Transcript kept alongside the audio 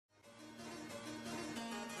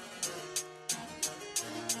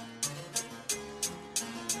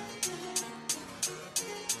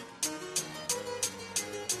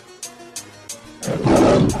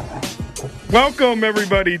Welcome,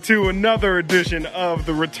 everybody, to another edition of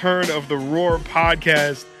the Return of the Roar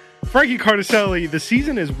podcast. Frankie Cardicelli, the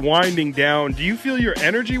season is winding down. Do you feel your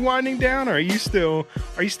energy winding down, or are you still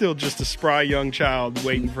just a spry young child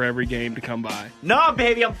waiting for every game to come by? No,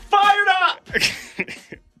 baby, I'm fired up.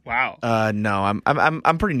 Wow. No,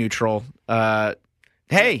 I'm pretty neutral.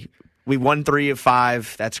 Hey, we won 3 of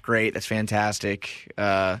 5. That's great. That's fantastic.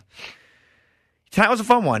 Tonight was a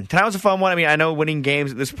fun one. I mean, I know winning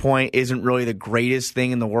games at this point isn't really the greatest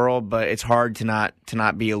thing in the world, but it's hard to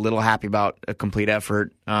not be a little happy about a complete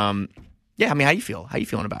effort. Yeah, I mean, how you feel? How you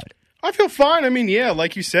feeling about it? I feel fine. I mean, yeah,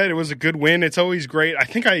 like you said, it was a good win. It's always great. I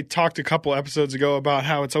think I talked a couple episodes ago about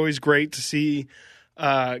how it's always great to see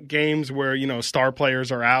games where, you know, star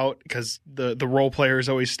players are out because the role players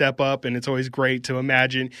always step up, and it's always great to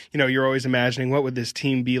imagine, you know, you're always imagining what would this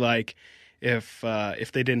team be like if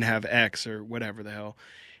they didn't have X or whatever the hell.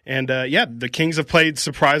 And, yeah, the Kings have played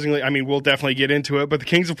surprisingly – I mean, we'll definitely get into it, but the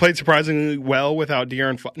Kings have played surprisingly well without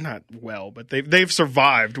De'Aaron Fox. Not well, but they've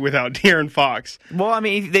survived without De'Aaron Fox. Well, I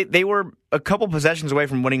mean, they were a couple possessions away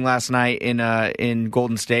from winning last night in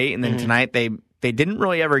Golden State, and then tonight they didn't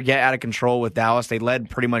really ever get out of control with Dallas. They led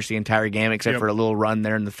pretty much the entire game except for a little run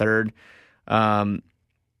there in the third.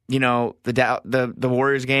 You know, the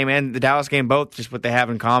Warriors game and the Dallas game, both, just what they have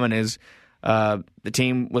in common is – the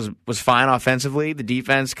team was fine offensively. The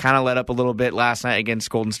defense kind of let up a little bit last night against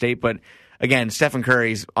Golden State, but again, Stephen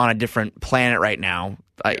Curry's on a different planet right now.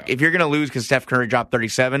 If you're going to lose because Steph Curry dropped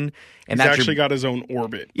 37, and he's that's actually got his own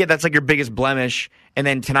orbit. Yeah, that's like your biggest blemish. And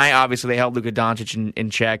then tonight, obviously, they held Luka Doncic in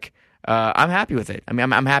check. I'm happy with it. I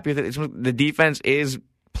mean, I'm happy with it. The defense is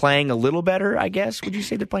playing a little better, I guess. Would you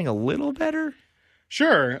say they're playing a little better?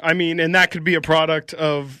 Sure. I mean, and that could be a product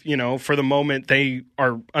of, you know, for the moment they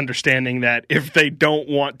are understanding that if they don't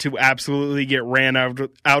want to absolutely get ran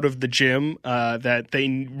out of the gym, that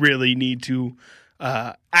they really need to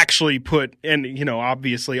actually put, and, you know,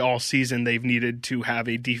 obviously all season they've needed to have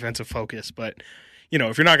a defensive focus. But, you know,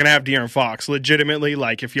 if you're not going to have De'Aaron Fox, legitimately,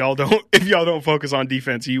 like if y'all don't focus on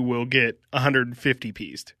defense, you will get 150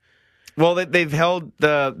 pieced. Well, they've held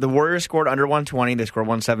the Warriors scored under 120. They scored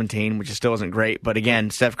 117, which still isn't great. But again,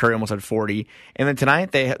 Steph Curry almost had 40. And then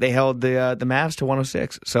tonight they held the Mavs to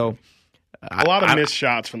 106. So a lot of missed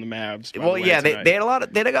shots from the Mavs. Well, yeah, they had a lot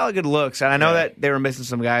of good looks, and I know that they were missing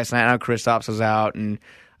some guys tonight. I know Kristaps was out, and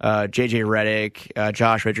JJ Redick,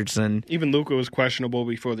 Josh Richardson. Even Luka was questionable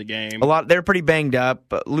before the game. They're pretty banged up.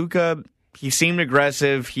 But Luka, he seemed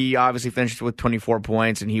aggressive. He obviously finished with 24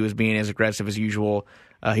 points, and he was being as aggressive as usual.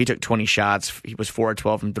 He took 20 shots. He was 4 of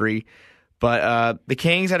 12 from 3. But the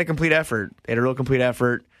Kings had a complete effort. They had a real complete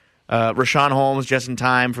effort. Rashawn Holmes just in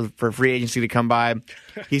time for free agency to come by.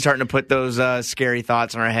 He's starting to put those scary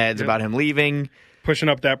thoughts in our heads about him leaving. Pushing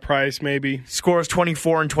up that price, maybe. Scores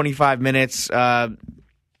 24 in 25 minutes.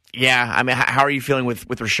 Yeah, I mean, how are you feeling with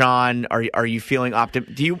Rashawn? Are you feeling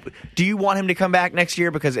optimistic? Do you want him to come back next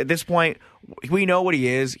year? Because at this point, we know what he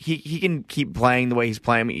is. He can keep playing the way he's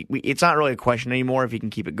playing. It's not really a question anymore if he can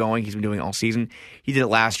keep it going. He's been doing it all season. He did it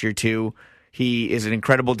last year too. He is an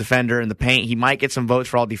incredible defender in the paint. He might get some votes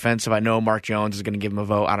for all defensive. I know Mark Jones is going to give him a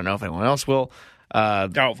vote. I don't know if anyone else will.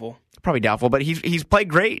 Doubtful. Probably doubtful. But he's played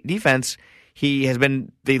great defense. He has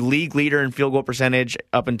been the league leader in field goal percentage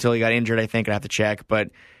up until he got injured, I think. I have to check. But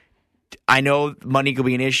I know money could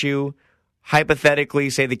be an issue. Hypothetically,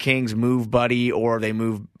 say the Kings move Buddy or they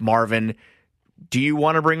move Marvin. Do you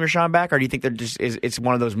want to bring Rashawn back, or do you think it's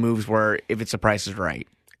one of those moves where if the price is right?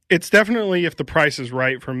 It's definitely if the price is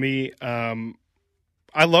right for me.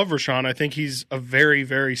 I love Rashawn. I think he's a very,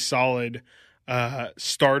 very solid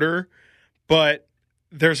starter, but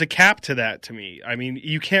there's a cap to that to me. I mean,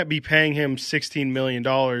 you can't be paying him $16 million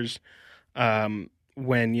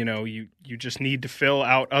when, you know, you just need to fill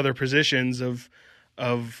out other positions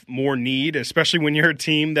of more need, especially when you're a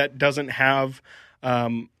team that doesn't have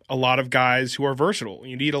a lot of guys who are versatile.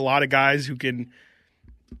 You need a lot of guys who can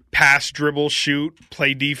pass, dribble, shoot,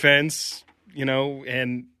 play defense, you know,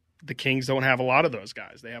 and the Kings don't have a lot of those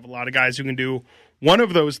guys. They have a lot of guys who can do one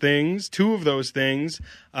of those things, two of those things,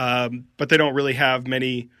 but they don't really have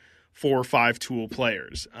many 4 or 5 tool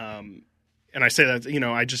players. And I say that, you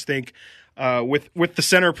know, I just think with the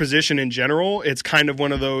center position in general, it's kind of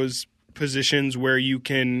one of those positions where you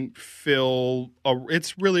can fill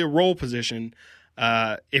it's really a role position.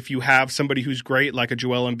 If you have somebody who's great, like a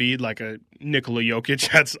Joel Embiid, like a Nikola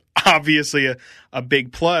Jokic, that's obviously a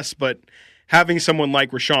big plus. But having someone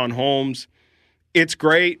like Rashawn Holmes, it's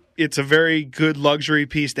great. It's a very good luxury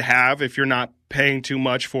piece to have if you're not paying too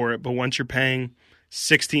much for it. But once you're paying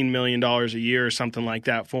 $16 million a year or something like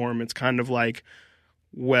that for him, it's kind of like,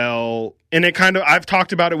 well, and I've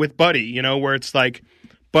talked about it with Buddy, where it's like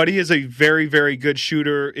Buddy is a very, very good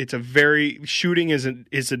shooter. Shooting is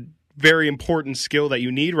a very important skill that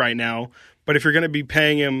you need right now. But if you're going to be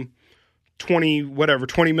paying him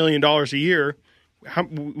 $20 million a year,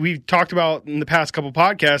 we talked about in the past couple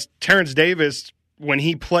podcasts, Terrence Davis, when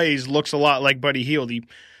he plays, looks a lot like Buddy Hield. He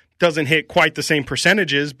doesn't hit quite the same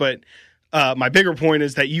percentages, but my bigger point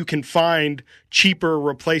is that you can find cheaper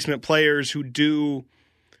replacement players who do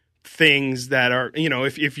things that are,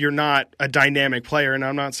 if you're not a dynamic player, and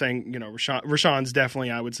I'm not saying, Rashawn's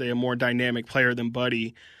definitely, I would say, a more dynamic player than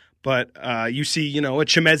Buddy, but you see, a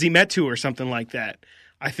Chimezie Metu or something like that.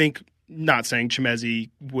 I think, not saying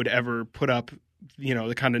Chimezie would ever put up,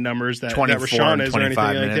 the kind of numbers that Rashawn is or anything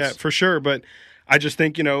like that, for sure, but I just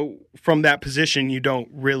think, from that position, you don't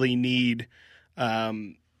really need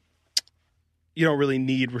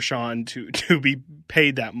Rashawn to be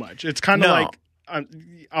paid that much. It's kind of like,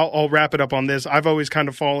 I'll wrap it up on this. I've always kind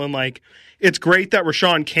of fallen like, it's great that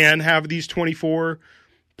Rashawn can have these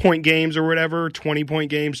 24-point games or whatever, 20-point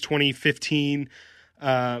games, 20-point,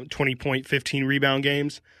 15 rebound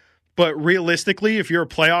games. But realistically, if you're a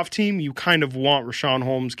playoff team, you kind of want Rashawn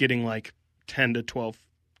Holmes getting like 10 to 12,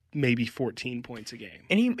 maybe 14 points a game.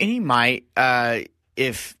 And he might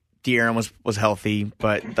if De'Aaron was healthy.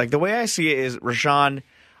 But like the way I see it is Rashawn,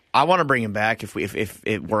 I want to bring him back if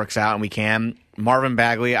it works out and we can. Marvin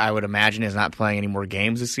Bagley, I would imagine, is not playing any more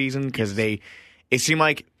games this season because it seemed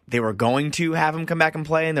like they were going to have him come back and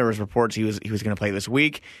play, and there was reports he was going to play this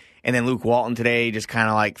week. And then Luke Walton today just kind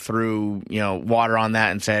of like threw water on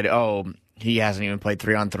that and said, "Oh, he hasn't even played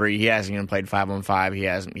 3-on-3. He hasn't even played 5-on-5.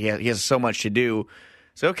 He has so much to do."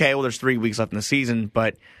 So okay, well, there's 3 weeks left in the season,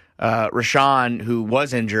 but Rashawn, who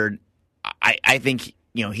was injured, I think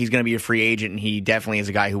he's going to be a free agent, and he definitely is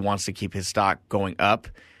a guy who wants to keep his stock going up,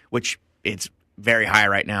 which it's very high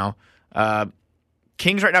right now.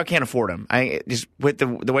 Kings right now can't afford him. Just with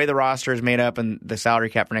the way the roster is made up and the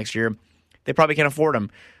salary cap for next year, they probably can't afford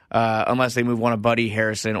him. Unless they move one of Buddy,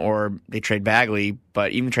 Harrison, or they trade Bagley.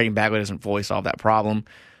 But even trading Bagley doesn't fully solve that problem.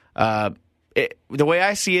 The way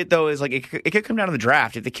I see it, though, is like it could come down to the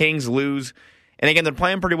draft. If the Kings lose, and again, they're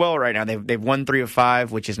playing pretty well right now. They've won 3 of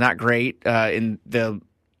 5, which is not great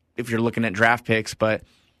if you're looking at draft picks. But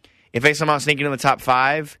if they somehow sneak into the top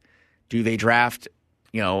 5, do they draft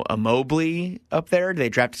a Mobley up there? Do they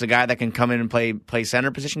draft as a guy that can come in and play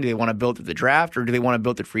center position? Do they want to build through the draft, or do they want to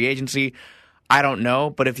build through free agency? I don't know,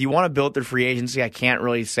 but if you want to build through free agency, I can't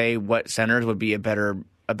really say what centers would be a better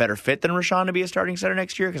fit than Rashawn to be a starting center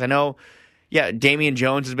next year, because I know, Damian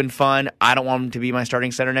Jones has been fun. I don't want him to be my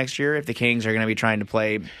starting center next year if the Kings are going to be trying to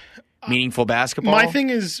play meaningful basketball. My thing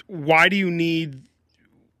is, why do you need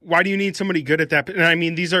somebody good at that? And I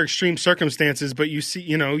mean, these are extreme circumstances, but you see,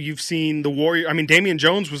 you've seen the Warriors. I mean, Damian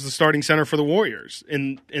Jones was the starting center for the Warriors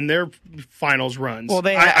in their finals runs. Well,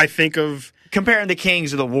 I think of comparing the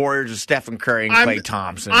Kings to the Warriors with Stephen Curry and Klay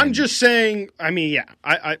Thompson. I'm just saying. I mean, yeah.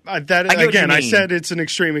 I said it's an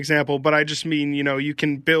extreme example, but I just mean you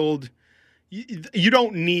can build. You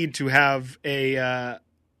don't need to have a.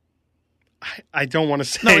 I don't want to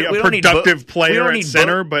say a productive player at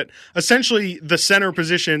center, but essentially the center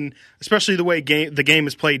position, especially the way the game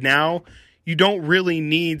is played now, you don't really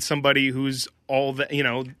need somebody who's all that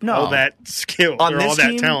all that skilled or all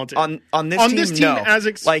that talented. On this team,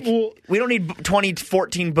 no. We don't need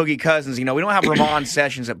 2014 Boogie Cousins. We don't have Ramon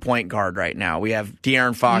Sessions at point guard right now. We have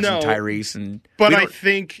De'Aaron Fox and Tyrese, but I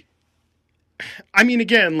think. I mean,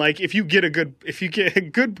 again, like getting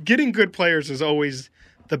good players is always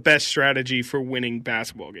the best strategy for winning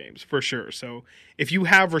basketball games, for sure. So if you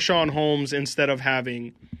have Rashawn Holmes instead of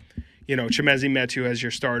having, Chimezie Metu as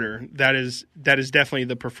your starter, that is definitely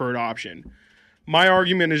the preferred option. My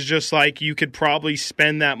argument is just like you could probably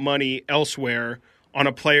spend that money elsewhere on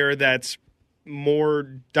a player that's more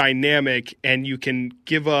dynamic, and you can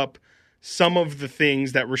give up some of the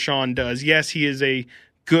things that Rashawn does. Yes, he is a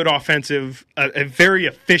good offensive, a very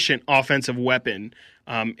efficient offensive weapon.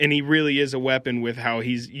 And he really is a weapon with how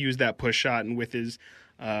he's used that push shot and with his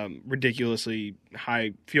ridiculously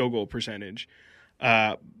high field goal percentage.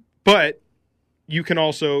 But you can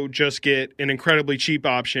also just get an incredibly cheap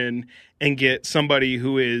option and get somebody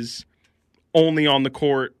who is only on the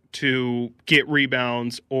court to get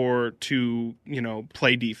rebounds or to,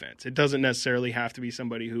 play defense. It doesn't necessarily have to be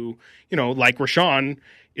somebody who, like Rashawn,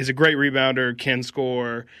 is a great rebounder, can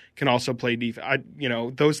score, can also play defense.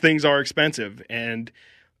 Those things are expensive, and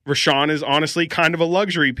Rashawn is honestly kind of a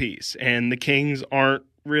luxury piece, and the Kings aren't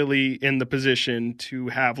really in the position to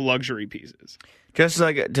have luxury pieces. Just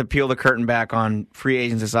like to peel the curtain back on free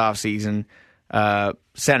agents this offseason,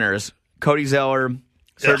 centers, Cody Zeller,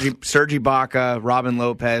 Serge Ibaka, Robin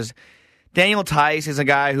Lopez. Daniel Tice is a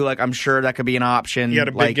guy who, I'm sure that could be an option. He had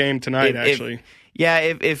a big game tonight, actually.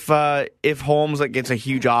 If Holmes gets a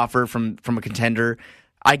huge offer from a contender,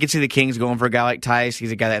 I could see the Kings going for a guy like Tice.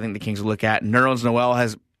 He's a guy that I think the Kings would look at. Nerlens Noel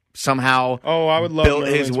has somehow I would love built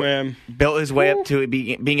his way up to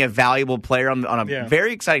being a valuable player on a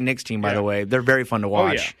very exciting Knicks team, by the way. They're very fun to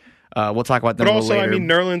watch. We'll talk about them a little later. But also,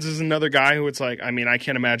 Nerlens is another guy who it's I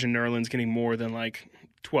can't imagine Nerlens getting more than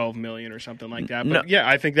 $12 million or something like that. But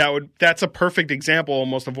I think that's a perfect example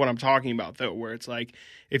almost of what I'm talking about, though, where it's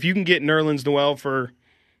if you can get Nerlens Noel for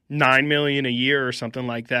 $9 million a year or something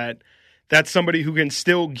like that, that's somebody who can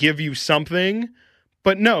still give you something.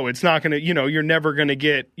 But no, it's not going to, you're never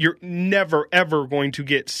ever going to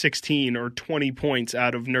get 16 or 20 points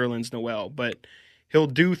out of Nerlens Noel, but he'll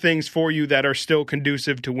do things for you that are still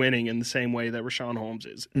conducive to winning in the same way that Richaun Holmes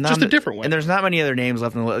is. Just a different way. And there's not many other names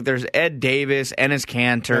left in the list. There's Ed Davis, Enes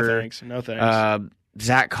Kanter. No thanks.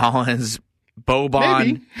 Zach Collins,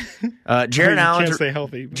 Boban. Jared Allen's can't stay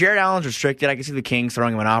healthy. Jared Allen's restricted. I can see the Kings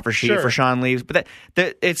throwing him an offer sheet for Sean leaves. But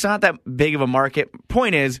it's not that big of a market.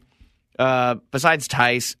 Point is, besides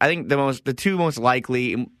Tice, I think the two most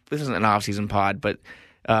likely, this isn't an off-season pod, but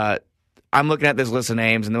I'm looking at this list of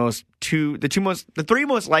names, and the three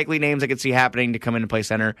most likely names I could see happening to come in and play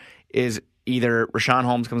center is either Richaun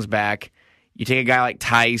Holmes comes back, you take a guy like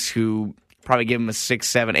Tice, who probably give him a $6,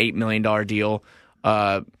 $7, $8 million deal,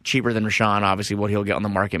 cheaper than Richaun, obviously, what he'll get on the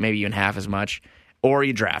market, maybe even half as much, or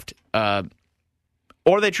you draft,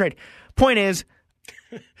 or they trade. Point is,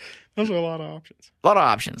 those are a lot of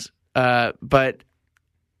options. But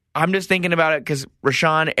I'm just thinking about it because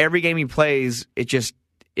Richaun, every game he plays,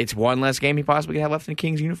 it's one less game he possibly could have left in a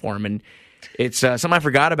Kings uniform, and it's something I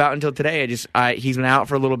forgot about until today. He's been out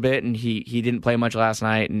for a little bit, and he didn't play much last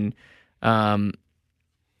night, and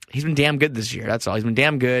he's been damn good this year. That's all. He's been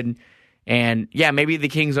damn good, and maybe the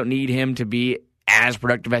Kings don't need him to be as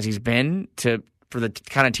productive as he's been for the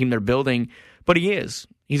kind of team they're building, but he is.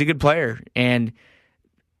 He's a good player, and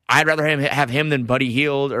I'd rather have him than Buddy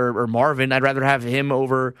Hield or Marvin. I'd rather have him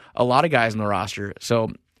over a lot of guys on the roster.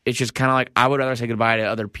 So it's just kind of I would rather say goodbye to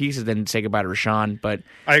other pieces than say goodbye to Richaun. But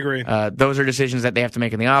I agree. Those are decisions that they have to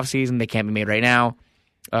make in the offseason. They can't be made right now.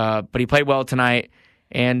 But he played well tonight,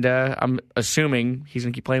 and I'm assuming he's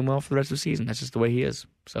going to keep playing well for the rest of the season. That's just the way he is.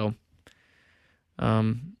 So,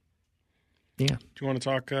 yeah. Do you want to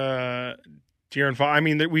talk De'Aaron Fox?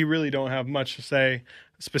 We really don't have much to say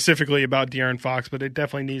specifically about De'Aaron Fox, but it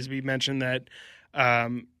definitely needs to be mentioned that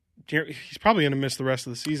he's probably going to miss the rest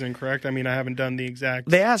of the season, correct? I haven't done the exact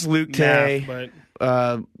They asked Luke today, but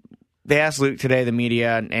the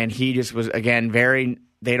media, and he just was, again,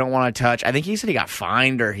 they don't want to touch. I think he said he got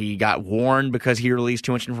fined or he got warned because he released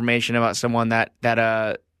too much information about someone that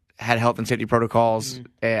had health and safety protocols.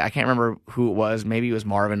 I can't remember who it was. Maybe it was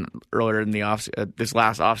Marvin earlier in the this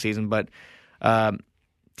last offseason, but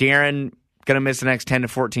De'Aaron going to miss the next 10 to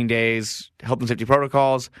 14 days, health and safety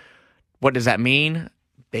protocols. What does that mean?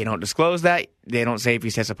 They don't disclose that. They don't say if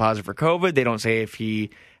he's tested positive for COVID. They don't say if he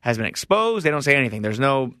has been exposed. They don't say anything. There's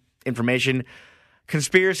no information.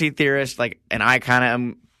 Conspiracy theorists, and I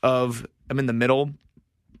kind of I'm in the middle.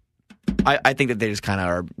 I think that they just kind of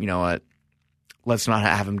are, let's not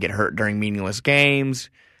have him get hurt during meaningless games.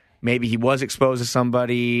 Maybe he was exposed to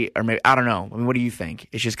somebody, or maybe, I don't know. What do you think?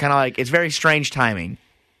 It's just kind of it's very strange timing.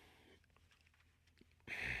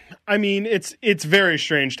 It's very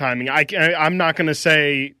strange timing. I'm not going to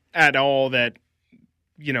say at all that,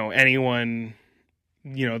 anyone,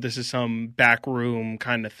 this is some backroom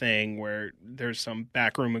kind of thing where there's some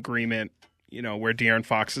backroom agreement, where De'Aaron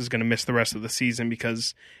Fox is going to miss the rest of the season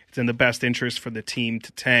because it's in the best interest for the team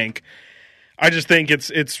to tank. I just think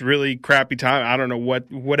it's really crappy time. I don't know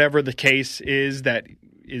whatever the case is that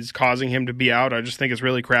is causing him to be out. I just think it's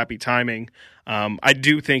really crappy timing. I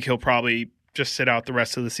do think he'll probably just sit out the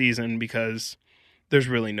rest of the season because there's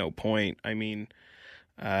really no point. It's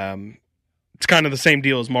kind of the same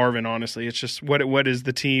deal as Marvin, honestly. It's just what is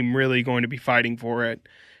the team really going to be fighting for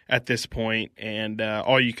at this point? And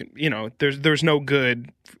all you can, there's no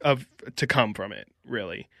good to come from it,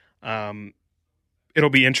 really. It'll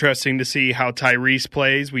be interesting to see how Tyrese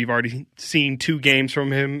plays. We've already seen 2 games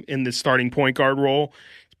from him in the starting point guard role.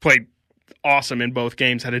 He's played awesome in both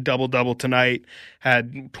games. Had a double-double tonight.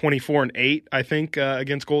 Had 24 and 8, I think,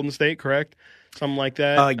 against Golden State, correct? Something like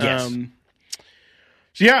that. Yes.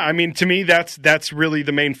 So yeah, to me, that's really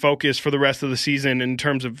the main focus for the rest of the season in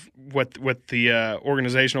terms of what the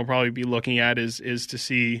organization will probably be looking at is to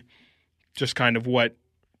see just kind of what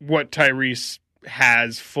Tyrese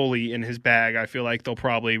has fully in his bag. I feel like they'll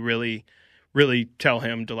probably really, really tell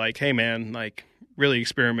him to hey man, really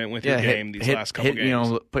experiment with your game these last couple games. You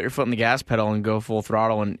know, put your foot on the gas pedal and go full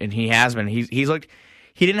throttle, and he has been. He's looked.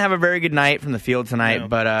 He didn't have a very good night from the field tonight,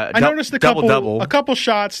 but I noticed a double. couple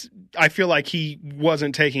shots. I feel like he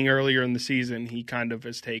wasn't taking earlier in the season. He kind of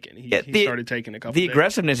has taken. He started taking a couple. The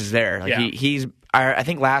aggressiveness is there. Like he's. I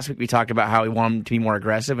think last week we talked about how he wanted him to be more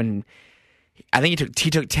aggressive, and I think he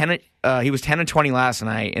took 10. He was 10 and 20 last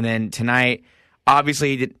night, and then tonight, obviously,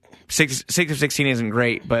 he did 6 of 16 isn't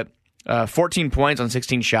great, but 14 points on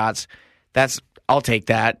 16 shots. I'll take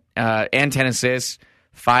that, and 10 assists,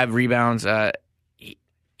 5 rebounds.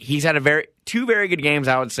 He's had two very good games,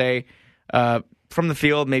 I would say. From the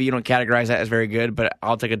field, maybe you don't categorize that as very good, but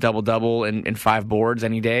I'll take a double-double and 5 boards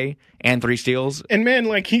any day and 3 steals. And, man,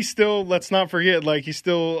 like, he's still, let's not forget, like, he's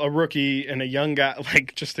still a rookie and a young guy,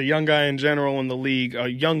 like, just a young guy in general in the league, a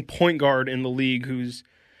young point guard in the league who's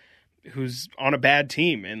on a bad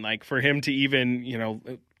team. And, like, for him to even, you know,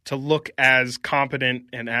 to look as competent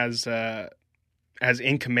and as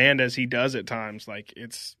in command as he does at times, like,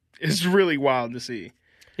 it's really wild to see.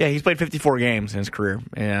 Yeah, he's played 54 games in his career.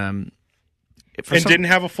 And didn't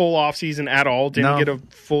have a full offseason at all. Didn't get a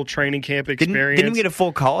full training camp experience. Didn't even get a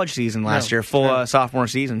full college season last year, sophomore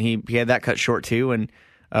season. He had that cut short too, and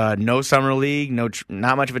no summer league,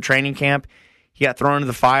 not much of a training camp. He got thrown into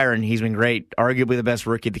the fire, and he's been great. Arguably the best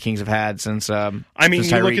rookie the Kings have had since. You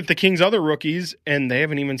look at the Kings' other rookies, and they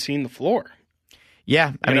haven't even seen the floor.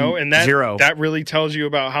 Yeah, I mean, and that, zero. That really tells you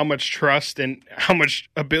about how much trust and how much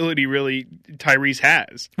ability really Tyrese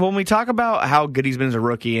has. Well, when we talk about how good he's been as a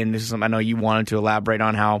rookie, and this is something I know you wanted to elaborate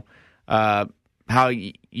on how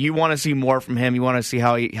you want to see more from him. You want to see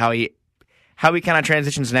how he kind of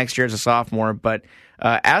transitions next year as a sophomore. But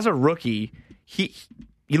as a rookie,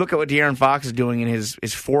 you look at what De'Aaron Fox is doing in his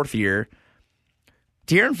 4th year.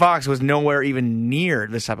 De'Aaron Fox was nowhere even near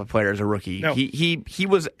this type of player as a rookie. No. He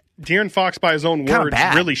was. De'Aaron Fox, by his own words,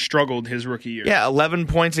 really struggled his rookie year. Yeah, 11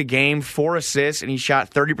 points a game, 4 assists, and he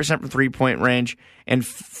shot 30% from three-point range and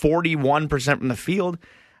 41% from the field.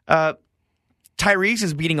 Tyrese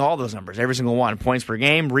is beating all those numbers, every single one. Points per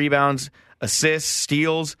game, rebounds, assists,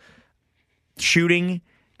 steals, shooting.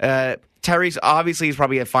 Tyrese obviously is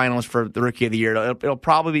probably a finalist for the Rookie of the Year. It'll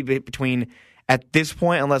probably be between, at this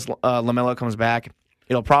point, unless LaMelo comes back,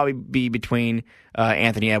 it'll probably be between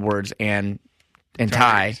Anthony Edwards and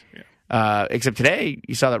Ty. Yeah. Except today,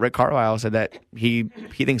 you saw that Rick Carlisle said that he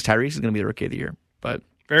thinks Tyrese is going to be the Rookie of the Year. But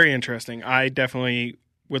very interesting. I definitely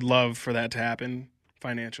would love for that to happen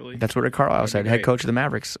financially. That's what Rick Carlisle said, head coach of the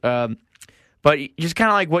Mavericks. But just kind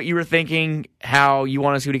of like what you were thinking, how you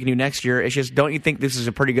want to see what he can do next year. It's just, don't you think this is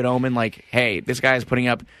a pretty good omen? Like, hey, this guy is putting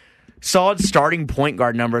up solid starting point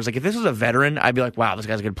guard numbers. Like, if this was a veteran, I'd be like, wow, this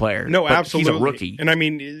guy's a good player. No, but absolutely. He's a rookie. And I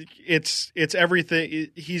mean, it's everything.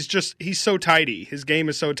 He's so tidy. His game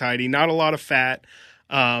is so tidy. Not a lot of fat.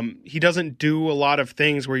 He doesn't do a lot of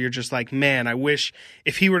things where you're just like, man, I wish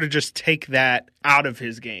if he were to just take that out of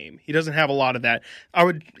his game. He doesn't have a lot of that.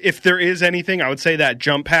 If there is anything, I would say that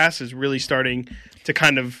jump pass is really starting to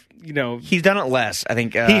kind of, he's done it less, I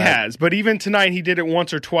think. He has, but even tonight he did it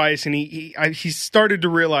once or twice, and he started to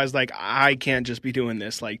realize, like, I can't just be doing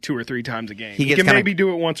this like 2 or 3 times a game. He can maybe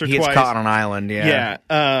do it once or twice. He gets caught on an island, yeah.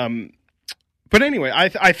 Yeah. But anyway,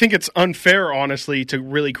 I think it's unfair, honestly, to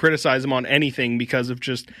really criticize him on anything because of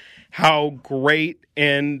just how great,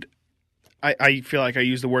 and I feel like I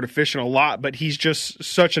use the word efficient a lot, but he's just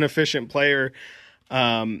such an efficient player.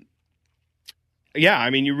 Yeah, I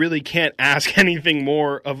mean, you really can't ask anything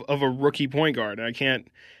more of a rookie point guard.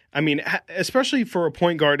 Especially for a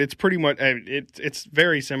point guard, it's pretty much it's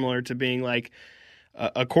very similar to being like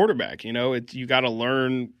a quarterback. You got to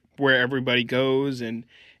learn where everybody goes, and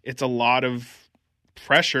it's a lot of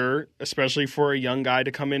pressure, especially for a young guy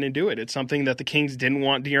to come in and do it. It's something that the Kings didn't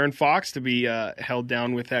want De'Aaron Fox to be held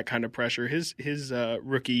down with that kind of pressure his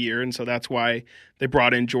rookie year, and so that's why they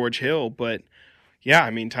brought in George Hill. But yeah, I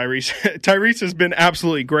mean, Tyrese has been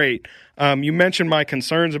absolutely great. You mentioned my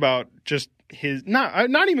concerns about just his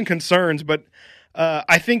not even concerns, but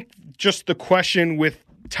I think just the question with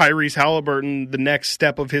Tyrese Halliburton, the next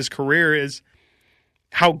step of his career is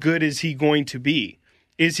how good is he going to be?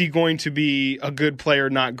 Is he going to be a good player,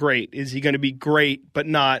 not great? Is he going to be great but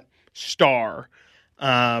not star?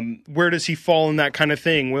 Where does he fall in that kind of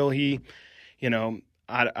thing? Will he,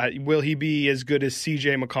 will he be as good as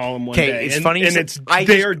CJ McCollum one day? It's funny. And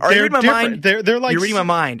they're different. They're like, you're reading my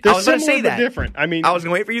mind. I was going to say that. Different. I mean, I was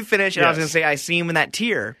going to wait for you to finish, and I was going to say I see him in that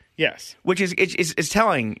tier. Yes, which is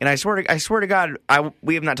telling. And I swear to God,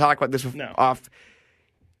 we have not talked about this off.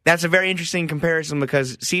 That's a very interesting comparison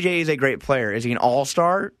because CJ is a great player. Is he an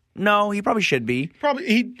all-star? No, he probably should be.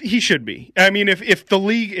 Probably he should be. I mean, if the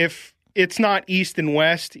league, if it's not East and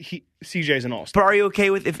West. CJ's an all-star. But are you okay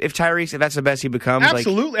with if Tyrese, if that's the best he becomes?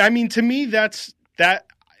 Absolutely. I mean, to me, that's that.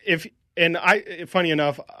 Funny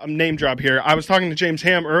enough, I'm name drop here. I was talking to James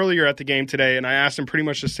Ham earlier at the game today, and I asked him pretty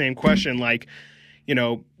much the same question. Like, can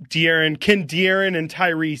De'Aaron and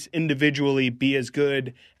Tyrese individually be as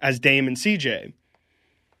good as Dame and CJ?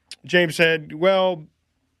 James said, well,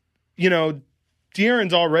 De'Aaron's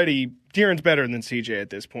better than CJ at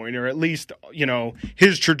this point, or at least,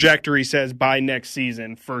 his trajectory says by next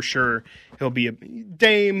season, for sure, he'll be a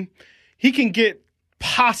Dame. He can get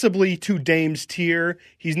possibly to Dame's tier.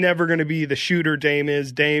 He's never going to be the shooter Dame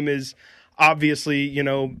is. Dame is obviously,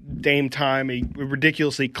 Dame time, a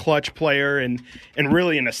ridiculously clutch player and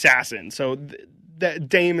really an assassin. So that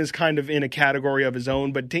Dame is kind of in a category of his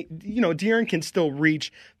own, but De'Aaron can still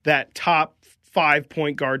reach that top 5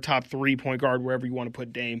 point guard, top 3 point guard, wherever you want to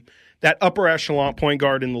put Dame, that upper echelon point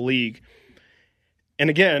guard in the league. And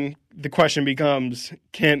again, the question becomes,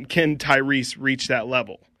 can Tyrese reach that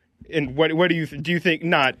level? And what do you do? You think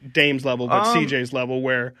not Dame's level, but CJ's level,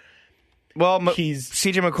 where he's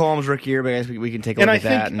CJ McCollum's rookie year, but I guess we can take a look at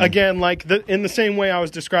that. And again, like in the same way I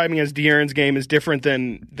was describing as De'Aaron's game is different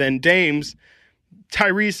than Dame's,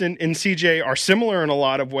 Tyrese and CJ are similar in a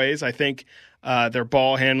lot of ways. I think their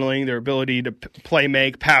ball handling, their ability to play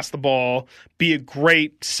make, pass the ball, be a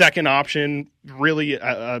great second option, really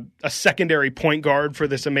a secondary point guard for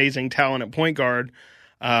this amazing talent at point guard.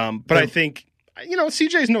 But I think,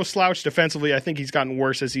 CJ's no slouch defensively. I think he's gotten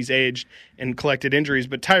worse as he's aged and collected injuries.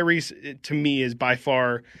 But Tyrese, to me, is by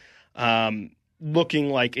far looking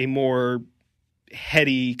like a more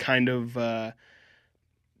heady kind of I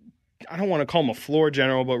don't want to call him a floor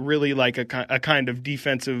general, but really like a kind of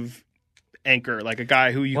defensive anchor, like a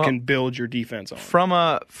guy who you can build your defense on. From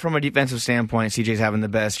a defensive standpoint, CJ's having the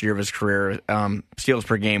best year of his career, steals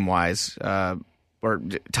per game wise, or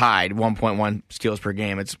tied 1.1 steals per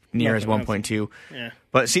game. It's near his 1.2. Yeah.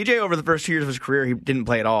 But CJ over the first 2 years of his career, he didn't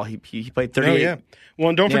play at all. He played 38. Oh, yeah. Well,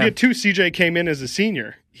 and don't forget too, CJ came in as a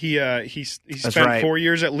senior. He spent 4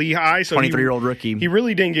 years at Lehigh, so 23-year-old rookie. He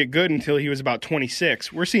really didn't get good until he was about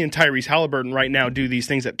 26. We're seeing Tyrese Halliburton right now do these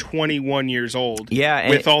things at 21 years old. Yeah,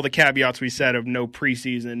 with all the caveats we said of no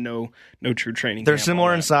preseason, no true training. They're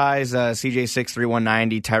similar in size. CJ 6'3",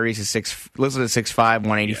 190. Tyrese is listed at 6'5",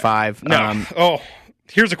 185. Yeah. No.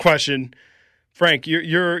 Here's a question, Frank.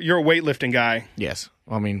 You're a weightlifting guy. Yes.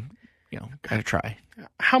 Well, I mean, gotta try.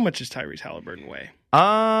 How much does Tyrese Halliburton weigh?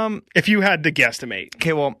 If you had to guesstimate.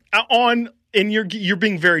 Okay, well, and you're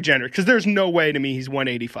being very generous because there's no way to me he's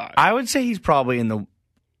 185. I would say he's probably in the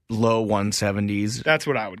low 170s. That's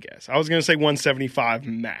what I would guess. I was going to say 175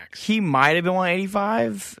 max. He might have been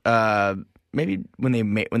 185. Maybe when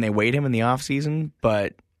they weighed him in the offseason,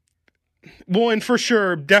 but and for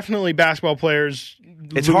sure, definitely basketball players.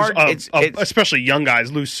 It's hard, especially young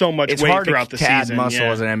guys lose so much weight throughout the season. It's hard to add muscle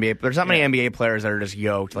as an NBA. There's not many NBA players that are just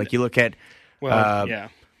yoked. Like you look at,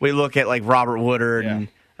 we look at like Robert Woodard and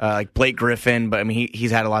like Blake Griffin, but I mean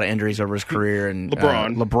he's had a lot of injuries over his career. And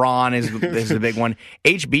LeBron is the big one.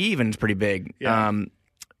 HB even is pretty big. Yeah.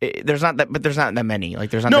 There's not that many. Like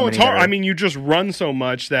there's not. No, it's hard. I mean, you just run so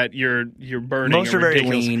much that you're burning. Most are very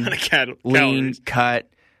lean, lean, cut.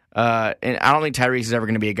 And I don't think Tyrese is ever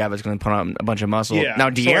going to be a guy that's going to put on a bunch of muscle. Yeah. Now,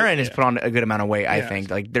 De'Aaron has put on a good amount of weight, I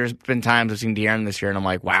think. Like, there's been times I've seen De'Aaron this year, and I'm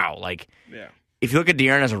like, wow. Like, if you look at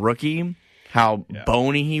De'Aaron as a rookie, how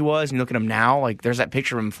bony he was, and you look at him now, like, there's that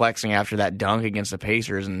picture of him flexing after that dunk against the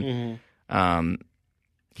Pacers, and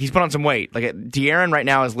he's put on some weight. Like, De'Aaron right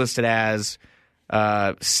now is listed as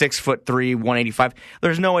 6'3", 185.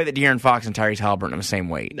 There's no way that De'Aaron Fox and Tyrese Halliburton are the same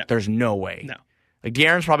weight. No. There's no way. No. Like,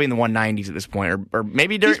 De'Aaron's probably in the 190s at this point, or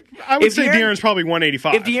maybe I would say De'Aaron's probably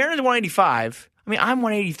 185. If De'Aaron's 185, I mean, I'm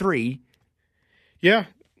 183. Yeah,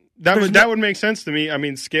 that would make sense to me. I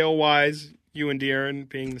mean, scale-wise, you and De'Aaron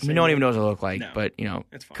being the same. No one even knows what I look like, but,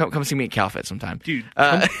 come see me at CalFit sometime. Dude,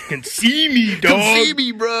 come see me, dog. Come see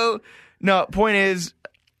me, bro. No, point is,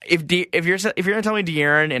 if you're going to tell me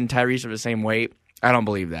De'Aaron and Tyrese are the same weight, I don't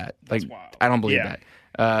believe that. Like, that's wild. I don't believe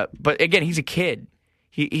that. But, again, he's a kid.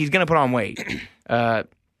 He's going to put on weight.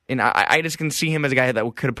 And I just can see him as a guy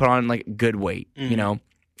that could have put on like good weight,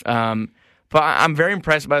 But I'm very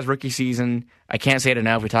impressed by his rookie season. I can't say it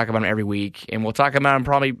enough. We talk about him every week, and we'll talk about him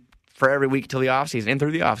probably for every week till the offseason and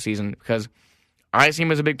through the offseason because I see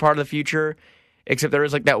him as a big part of the future. Except there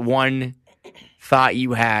is like that one thought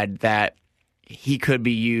you had that he could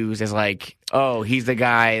be used as like, oh, he's the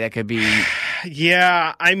guy that could be.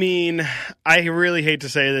 Yeah, I mean, I really hate to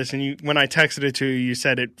say this, and when I texted it to you, you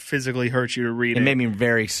said it physically hurt you to read it. It made me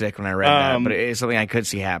very sick when I read that, but it's something I could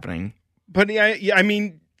see happening. But I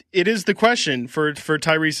mean, it is the question for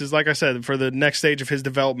Tyrese is, like I said, for the next stage of his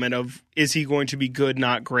development of, is he going to be good,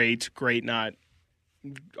 not great, great, not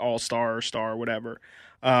all-star, star, whatever.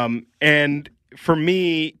 And for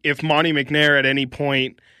me, if Monty McNair at any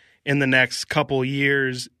point in the next couple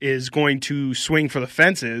years is going to swing for the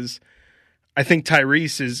fences, I think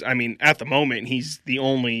Tyrese is, I mean, at the moment, he's the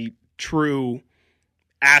only true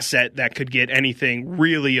asset that could get anything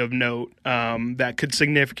really of note that could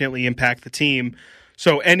significantly impact the team.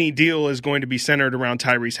 So any deal is going to be centered around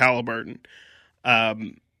Tyrese Halliburton.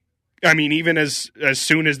 I mean, even as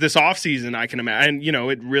soon as this offseason, I can imagine,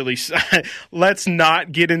 and, it really, let's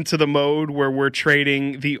not get into the mode where we're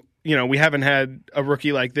trading we haven't had a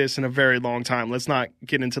rookie like this in a very long time. Let's not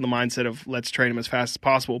get into the mindset of let's trade him as fast as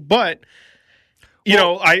possible. But,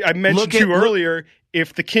 I mentioned to you earlier,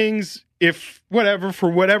 if the Kings,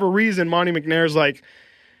 for whatever reason, Monty McNair's like,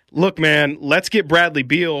 look, man, let's get Bradley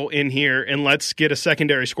Beal in here and let's get a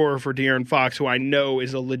secondary scorer for De'Aaron Fox, who I know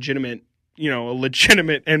is a legitimate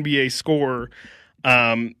NBA scorer.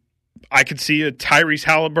 I could see a Tyrese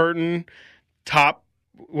Halliburton top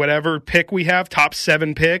whatever pick we have, top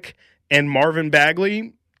 7 pick, and Marvin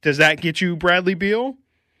Bagley. Does that get you Bradley Beal?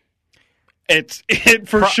 It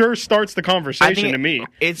sure starts the conversation to me.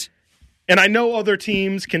 And I know other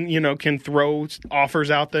teams can throw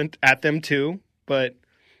offers out at them too, but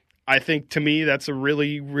I think to me that's a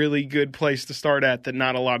really, really good place to start at that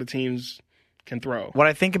not a lot of teams can throw. What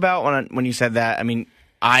I think about when you said that, I mean,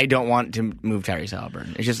 I don't want to move Tyrese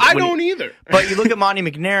Halliburton. It's just I don't either. But you look at Monty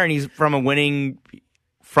McNair, and he's from a winning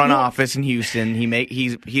front office in Houston.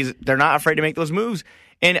 They're not afraid to make those moves,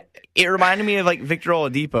 and it reminded me of like Victor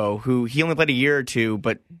Oladipo, who he only played a year or two,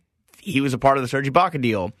 but he was a part of the Serge Ibaka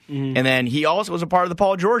deal, and then he also was a part of the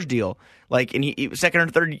Paul George deal. Like, and he second or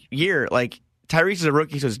third year, like Tyrese is a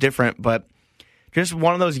rookie, so it's different, but just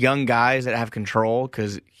one of those young guys that have control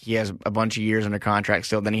because he has a bunch of years under contract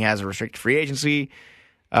still. Then he has a restricted free agency.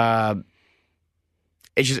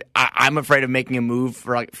 It's just I'm afraid of making a move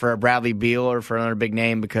for a Bradley Beal or for another big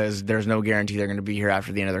name because there's no guarantee they're going to be here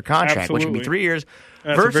after the end of their contract, Absolutely. which would be 3 years.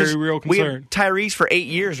 That's versus a very real concern. We have Tyrese for 8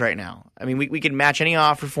 years right now. I mean, we can match any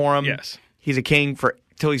offer for him. Yes, he's a king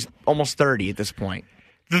till he's almost 30 at this point.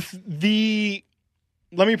 Let me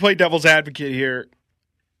play devil's advocate here.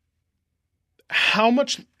 How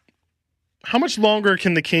much longer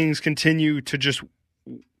can the Kings continue to just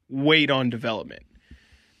wait on development?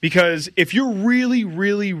 Because if you're really,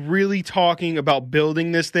 really, really talking about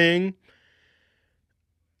building this thing,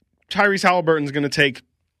 Tyrese Halliburton's going to take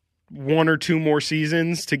 1 or 2 more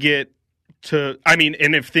seasons to get to,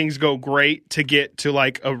 and if things go great, to get to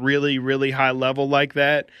like a really, really high level like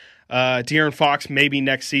that. De'Aaron Fox maybe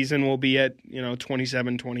next season will be at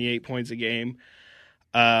 27, 28 points a game.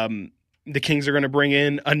 The Kings are going to bring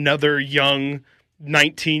in another young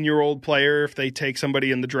 19-year-old player if they take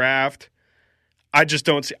somebody in the draft. I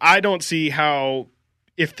don't see how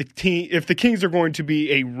if the Kings are going to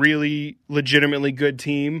be a really legitimately good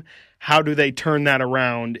team, how do they turn that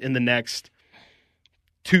around in the next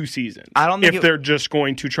 2 seasons? I don't think they're just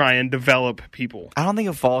going to try and develop people. I don't think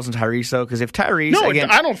it falls on Tyrese though, because if Tyrese,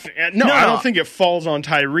 I don't think it falls on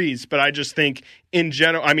Tyrese, but I just think in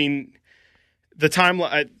general, the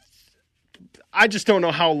timeline. I just don't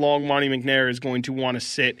know how long Monty McNair is going to want to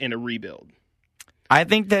sit in a rebuild. I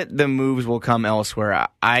think that the moves will come elsewhere.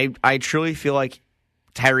 I truly feel like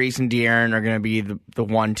Tyrese and De'Aaron are going to be the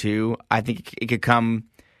 1-2. I think it could come.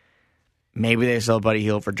 Maybe they sell Buddy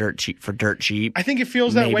Hield for dirt cheap. I think it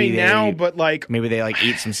feels that way now, but maybe they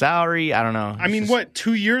eat some salary. I don't know.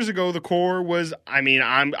 2 years ago the core was.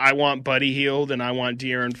 I want Buddy Hield and I want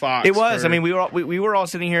De'Aaron Fox. It was. We were all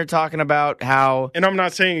sitting here talking about how. And I'm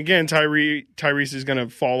not saying again Tyrese is going to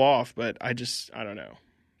fall off, but I don't know.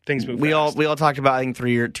 Things move. We all talked about, I think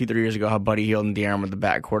 3 years ago how Buddy Hield and De'Aaron were the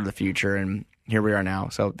backcourt of the future, and here we are now.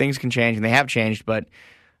 So things can change, and they have changed. But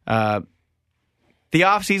the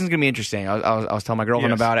offseason is going to be interesting. I was telling my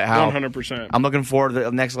girlfriend about it. How 100%. I'm looking forward to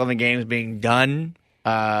the next 11 games being done.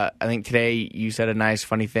 I think today you said a nice,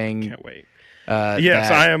 funny thing. Can't wait. Yes,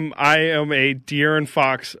 I am a De'Aaron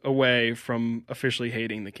Fox away from officially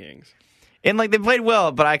hating the Kings. And they played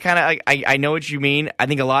well, but I know what you mean. I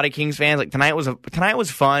think a lot of Kings fans tonight was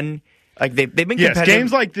fun. They've been competitive. Yes,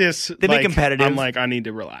 games like this, they've been competitive. I'm I need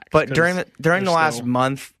to relax. But during the last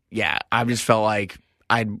month, I just felt like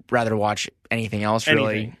I'd rather watch anything else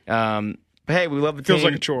really. But hey, we love the team. Feels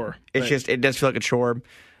like a chore. It does feel like a chore.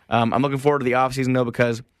 I'm looking forward to the offseason though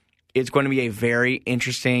because it's going to be a very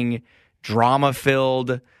interesting,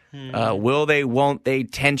 drama-filled. Will they, won't they,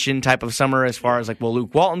 tension type of summer as far as will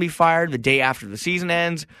Luke Walton be fired the day after the season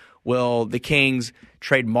ends? Will the Kings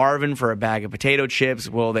trade Marvin for a bag of potato chips?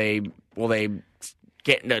 Will they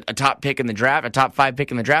get a top pick in the draft, a top 5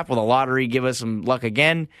 pick in the draft? Will the lottery give us some luck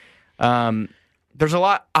again? There's a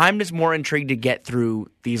lot. I'm just more intrigued to get through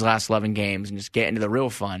these last 11 games and just get into the real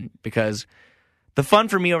fun, because the fun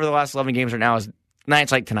for me over the last 11 games right now is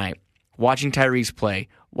nights like tonight, watching Tyrese play,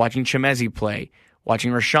 watching Chimezie play,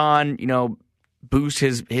 watching Rashawn, boost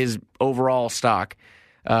his overall stock.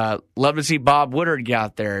 Love to see Bob Woodard get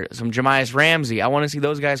out there, some Jamias Ramsey. I want to see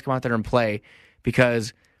those guys come out there and play,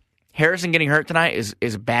 because Harrison getting hurt tonight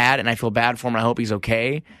is bad, and I feel bad for him. I hope he's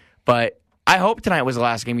okay. But I hope tonight was the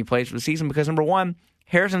last game he plays for the season, because, number one,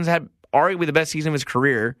 Harrison's had arguably the best season of his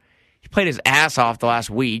career. He played his ass off the last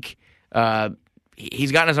week.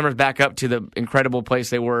 He's gotten his numbers back up to the incredible place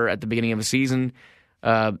they were at the beginning of the season.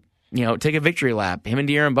 Take a victory lap. Him and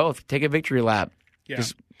De'Aaron both. Take a victory lap. Yeah.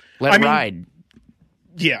 Just let it ride.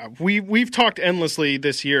 Yeah, we've talked endlessly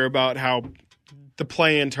this year about how the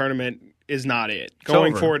play-in tournament is not it.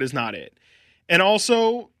 Going forward is not it. And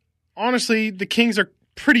also, honestly, the Kings are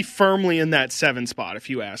pretty firmly in that 7 spot, if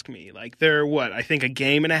you ask me. Like, they're, I think a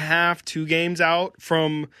game and a half, 2 games out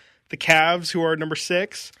from the Cavs, who are number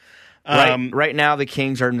 6. Right now, the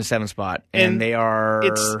Kings are in the 7th spot, and they are,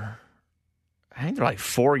 I think they're like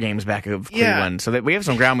 4 games back of Cleveland. So we have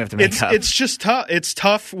some ground we have to make up. It's just tough. It's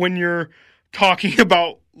tough when you're talking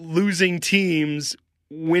about losing teams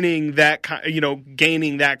winning that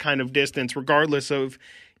gaining that kind of distance, regardless of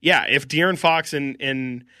if De'Aaron Fox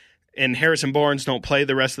and Harrison Barnes don't play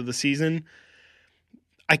the rest of the season,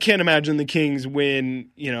 I can't imagine the Kings win,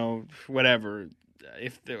 whatever.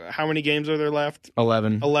 How many games are there left?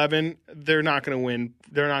 11. They're not going to win.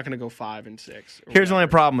 They're not going to go 5-6. Here's the only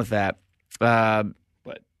problem with that.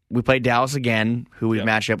 We played Dallas again, who we've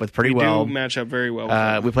matched up with pretty well. We do match up very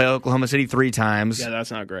well. We play Oklahoma City 3 times. Yeah,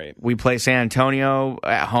 that's not great. We play San Antonio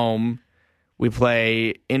at home. We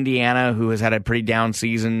play Indiana, who has had a pretty down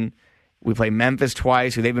season. We play Memphis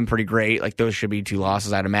twice, who they've been pretty great. Like, those should be 2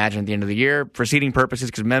 losses, I'd imagine, at the end of the year for seeding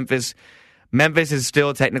purposes, because Memphis is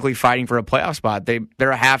still technically fighting for a playoff spot.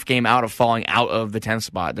 They're a half game out of falling out of the 10th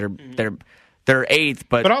spot. They're 8th,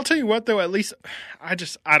 but I'll tell you what, though, at least I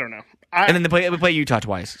don't know. And then we play Utah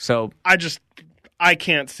twice. So I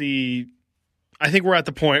can't see. I think we're at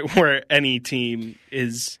the point where any team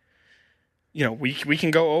is, we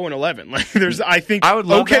can go 0-11. Like, I think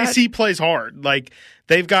OKC plays hard. Like,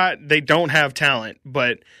 they don't have talent,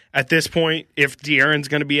 but at this point, if De'Aaron's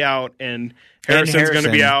going to be out and Harrison's going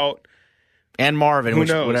to be out, and Marvin, who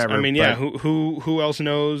knows? Whatever. I mean, who else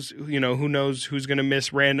knows? Who knows who's going to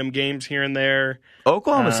miss random games here and there?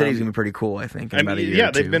 Oklahoma City's going to be pretty cool, I think. In about a year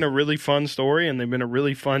or 2. They've been a really fun story, and they've been a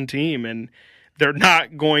really fun team, and they're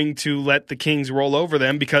not going to let the Kings roll over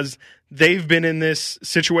them, because they've been in this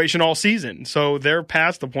situation all season. So they're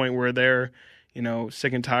past the point where they're,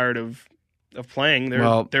 sick and tired of playing.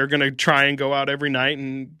 They're going to try and go out every night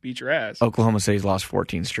and beat your ass. Oklahoma City's lost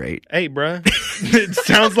 14 straight. Hey, bruh. It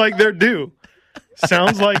sounds like they're due.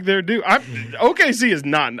 OKC is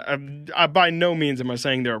not. By no means am I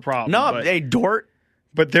saying they're a problem. No, Dort.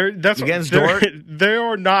 But Dort. They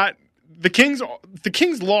are not. The Kings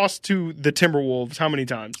lost to the Timberwolves how many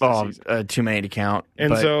times this season? Too many to count.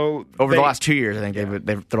 And so over the last 2 years, I think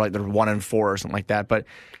they're 1-4 or something like that. But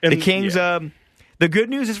the Kings, the good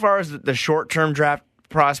news as far as the short-term draft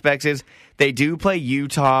prospects is they do play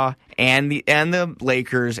Utah and the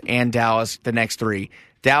Lakers and Dallas the next 3.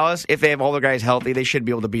 Dallas, if they have all their guys healthy, they should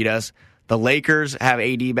be able to beat us. The Lakers have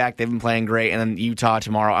AD back; they've been playing great, and then Utah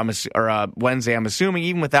tomorrow, Wednesday. I'm assuming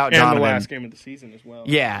even without Donovan, the last game of the season as well.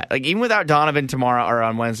 Yeah, like even without Donovan tomorrow or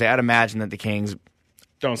on Wednesday, I'd imagine that the Kings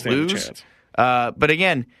don't stand lose. A chance. But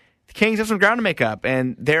again, the Kings have some ground to make up,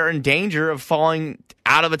 and they're in danger of falling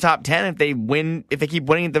out of the top 10 if they keep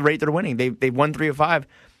winning at the rate they're winning. They've won 3 of 5.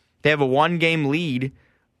 They have a 1-game lead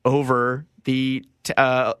over the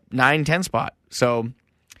 9-10 spot. So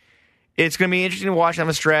it's going to be interesting to watch them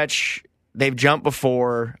a stretch. They've jumped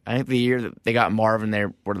before. I think the year that they got Marvin, they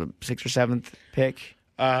were the 6th or 7th pick.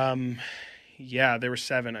 Yeah, they were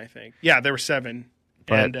 7, I think. Yeah, they were 7.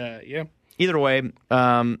 But and either way,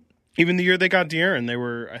 even the year they got De'Aaron, they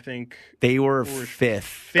were, I think, they were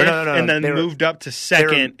 5th. No, and then moved up to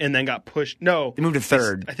 2nd, and then got pushed. No, they moved to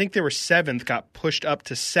 3rd. I think they were 7th, got pushed up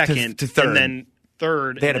to 2nd, to 3rd, and then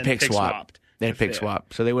 3rd. They had a pick swap. Swapped. They had a pick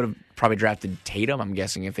swap, so they would have probably drafted Tatum. I'm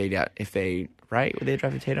guessing if they right, would they have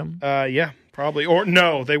drafted Tatum? Yeah, probably. Or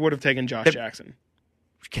no, they would have taken Josh Jackson.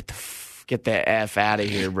 Get the F out of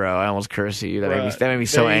here, bro! I almost cursed at you. That made me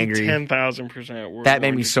so angry. 10,000%. That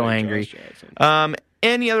made me so angry.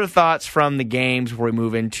 Any other thoughts from the games before we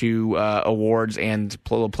move into awards and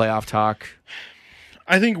a little playoff talk?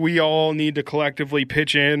 I think we all need to collectively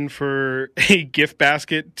pitch in for a gift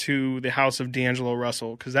basket to the house of D'Angelo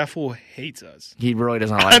Russell because that fool hates us. He really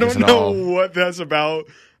doesn't like us at all. I don't know what that's about,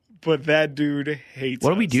 but that dude hates us.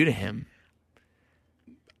 What do we do to him?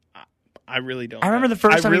 I really don't. I remember the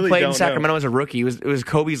first time he played in Sacramento as a rookie. It was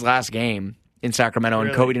Kobe's last game in Sacramento,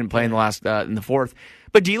 and Kobe didn't play in the fourth.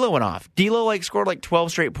 But D'Lo went off. D'Lo scored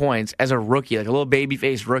 12 straight points as a rookie, like a little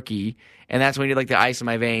baby-faced rookie, and that's when he did the "Ice in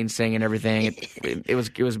My Veins" thing and everything. It was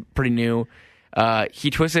pretty new. He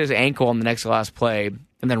twisted his ankle on the next to last play,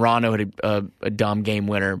 and then Rondo had a dumb game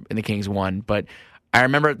winner, and the Kings won. But I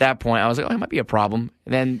remember at that point, I was like, "Oh, it might be a problem."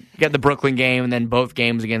 And then you got the Brooklyn game, and then both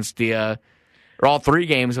games against the. Or all three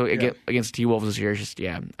games against T-Wolves this year. It's just,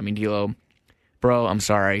 I mean, D'Lo, bro, I'm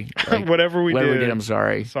sorry. Whatever we did, I'm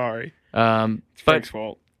sorry. Sorry. It's Frank's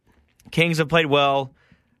fault. Kings have played well.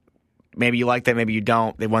 Maybe you like that, maybe you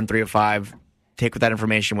don't. They won 3 of 5. Take with that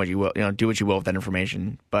information what you will. Do what you will with that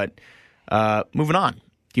information. But moving on. Do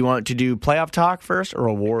you want to do playoff talk first or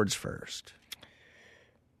awards first?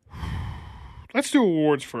 Let's do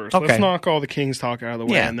awards first. Okay. Let's knock all the Kings talk out of the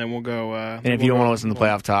way, and then we'll go. And if you don't want to listen to the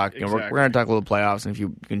playoff talk, we're going to talk a little playoffs, and if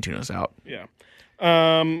you can tune us out. Yeah.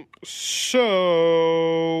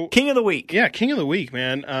 So King of the week. Yeah, King of the week,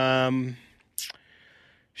 man.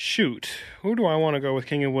 Shoot, who do I want to go with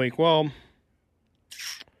King of the week? Well,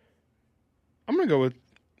 I'm going to go with.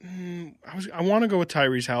 I want to go with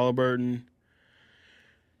Tyrese Halliburton.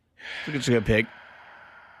 It's a good pick.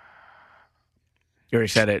 You already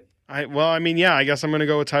said it. I guess I'm going to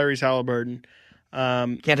go with Tyrese Halliburton.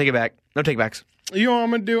 Can't take it back. No takebacks. You know what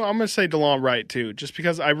I'm going to do? I'm going to say DeLon Wright, too, just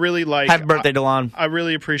because I really like... Happy birthday, DeLon. I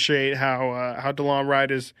really appreciate how DeLon Wright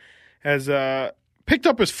has picked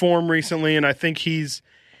up his form recently, and I think he's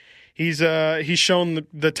shown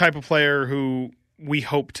the type of player who we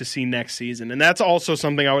hope to see next season. And that's also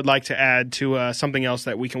something I would like to add to something else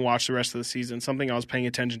that we can watch the rest of the season, something I was paying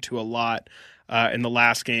attention to a lot in the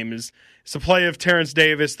last game is the play of Terrence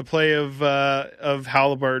Davis, the play of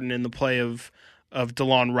Halliburton, and the play of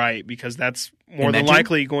DeLon Wright, because that's more than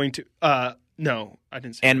likely going to. No, I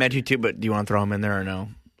didn't say. And Metu too, but do you want to throw him in there or no?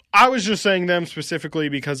 I was just saying them specifically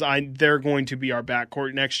because they're going to be our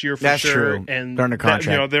backcourt next year for that's sure. True. And they're under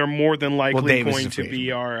contract. They're more than likely going to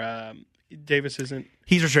be our. Davis isn't.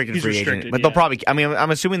 He's restricted free agent, but they'll probably. I mean,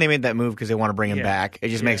 I'm assuming they made that move because they want to bring him back. It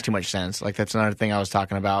just makes too much sense. That's another thing I was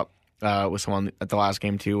talking about with someone at the last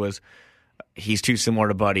game too. Was he's too similar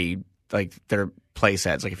to Buddy? Their play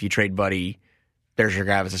sets. If you trade Buddy, there's your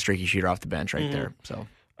guy that's a streaky shooter off the bench right there. So.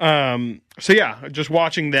 Just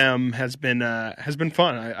watching them has been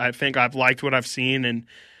fun. I think I've liked what I've seen, and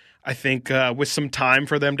I think with some time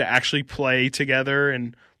for them to actually play together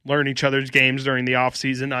and learn each other's games during the off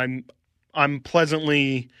season, I'm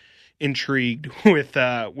pleasantly intrigued with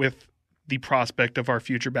the prospect of our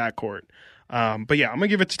future backcourt. But yeah, I'm gonna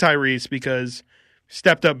give it to Tyrese because he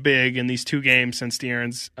stepped up big in these 2 games since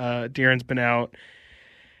De'Aaron's been out.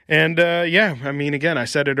 And I mean, again, I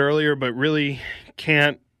said it earlier, but really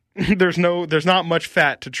can't. There's not much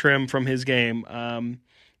fat to trim from his game.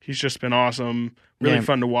 He's just been awesome, really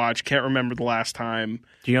fun to watch. Can't remember the last time.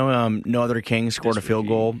 Do you know no other King scored a field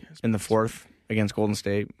goal in the 4th against Golden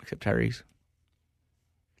State except Tyrese?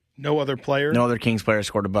 No other player. No other Kings player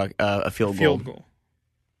scored a field goal.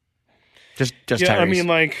 Just Tyrese. I mean,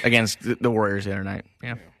 against the Warriors the other night.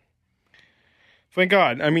 Yeah. Thank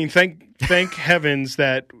God. I mean, thank heavens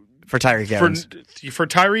that for Tyreek Evans, for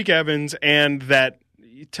Tyreek Evans, and that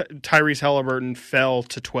Tyrese Halliburton fell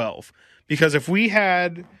to 12. Because if we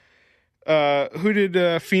had, who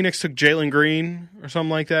did Phoenix took Jalen Green or something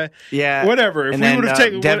like that? Yeah, whatever. If we would have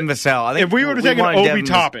taken Devin Vassell, if we would have taken Obi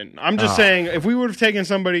Toppin, I'm just saying, if we would have taken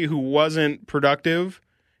somebody who wasn't productive.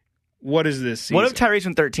 What is this season? What if Tyrese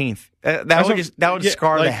went 13th? That would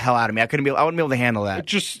scar the hell out of me. I wouldn't be able to handle that.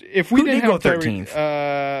 Just if we didn't go have 13th,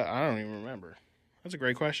 I don't even remember. That's a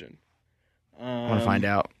great question. I'm gonna find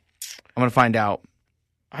out.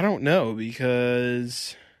 I don't know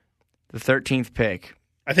because the 13th pick.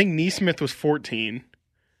 I think Nesmith was 14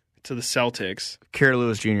 to the Celtics. Kyra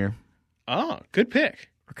Lewis Jr. Oh, good pick.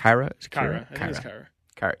 Or Kyra? Is it Kyra? I think it's Kyra.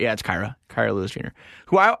 Yeah, it's Kyra Lewis Jr.,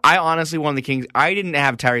 who I honestly wanted the Kings. I didn't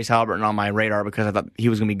have Tyrese Halliburton on my radar because I thought he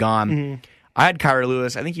was going to be gone. Mm-hmm. I had Kyra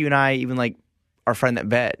Lewis. I think you and I, even our friend that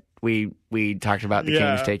bet, we talked about the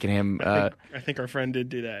Kings taking him. I think our friend did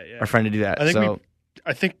do that. Yeah, our friend did do that.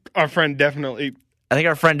 I think our friend definitely. I think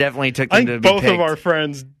our friend definitely took. I think both of our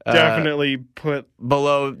friends definitely put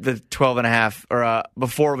below the 12.5 or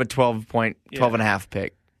before of a 12 and a half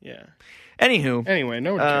pick. Yeah. Anyway,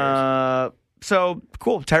 no one cares. So,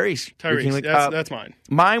 cool. Tyrese. That's mine.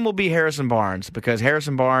 Mine will be Harrison Barnes, because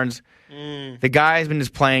Harrison Barnes, the guy has been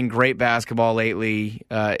just playing great basketball lately.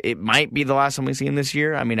 It might be the last time we see him this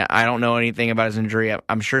year. I mean, I don't know anything about his injury.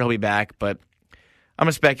 I'm sure he'll be back, but I'm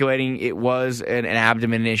just speculating. It was an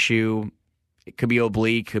abdomen issue. It could be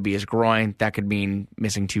oblique, could be his groin. That could mean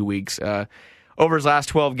missing 2 weeks. Over his last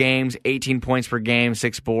 12 games, 18 points per game,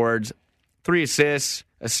 6 boards, 3 assists,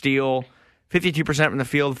 a steal, 52% from the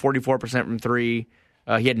field, 44% from 3.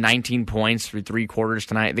 He had 19 points through 3 quarters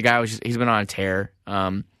tonight. The guy he's been on a tear.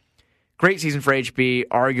 Great season for HB,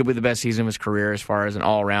 arguably the best season of his career as far as an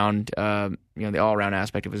all-around, the all-around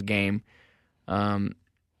aspect of his game.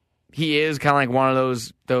 He is kind of like one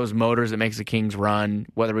of those motors that makes the Kings run,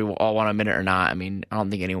 whether we all want to admit it or not. I mean, I don't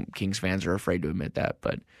think any Kings fans are afraid to admit that,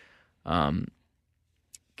 but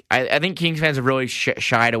I think Kings fans have really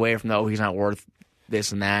shied away from he's not worth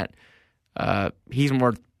this and that. He's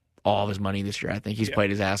worth all of his money this year. I think he's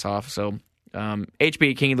played his ass off. So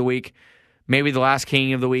HB, King of the Week, maybe the last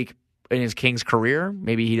King of the Week in his Kings career.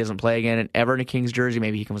 Maybe he doesn't play again ever in a Kings jersey.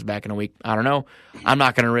 Maybe he comes back in a week. I don't know. I'm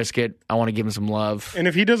not going to risk it. I want to give him some love. And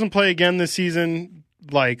if he doesn't play again this season,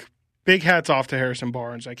 big hats off to Harrison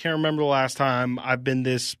Barnes. I can't remember the last time I've been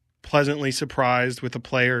this pleasantly surprised with a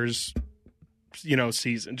player's,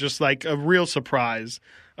 season. Just like a real surprise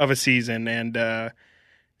of a season. And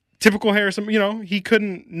typical Harrison, he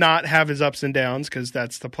couldn't not have his ups and downs because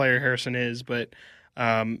that's the player Harrison is. But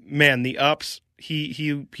man, the ups.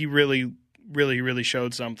 He really, really, really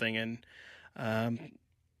showed something, and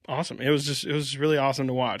awesome. It was really awesome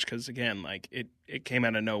to watch because again, it came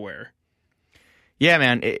out of nowhere. Yeah,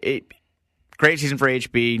 man. Great season for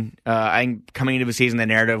HB. I think coming into the season, the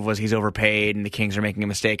narrative was he's overpaid and the Kings are making a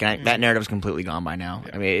mistake, and that narrative is completely gone by now.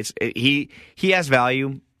 Yeah. I mean, he has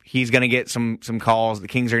value. He's going to get some calls. The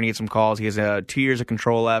Kings are going to get some calls. He has 2 years of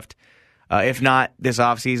control left. If not this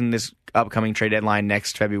offseason, this upcoming trade deadline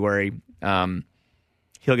next February.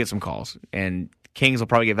 He'll get some calls, and Kings will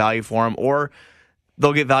probably get value for him, or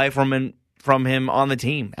they'll get value from him on the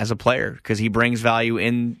team as a player because he brings value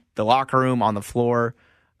in the locker room, on the floor.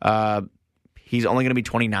 He's only going to be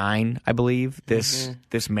 29, I believe, this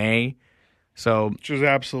May. So, which is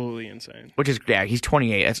absolutely insane. He's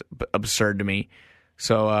 28. That's absurd to me.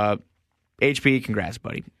 So, HB, congrats,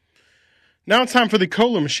 buddy. Now it's time for the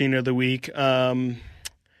Cola Machine of the Week. I'm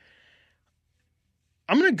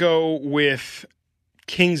going to go with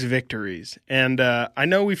Kings victories. And I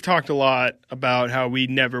know we've talked a lot about how we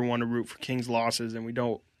never want to root for Kings losses and we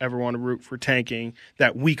don't ever want to root for tanking,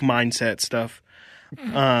 that weak mindset stuff.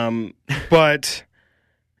 But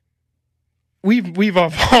we've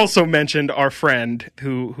also mentioned our friend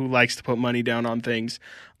who likes to put money down on things.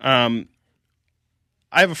 I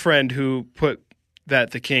have a friend who put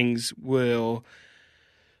that the Kings will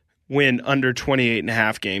win under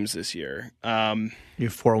 28.5 games this year. Your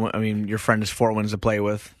friend has 4 wins to play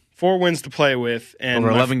with. 4 wins to play with. And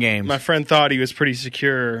over 11 games. My friend thought he was pretty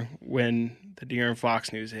secure when the De'Aaron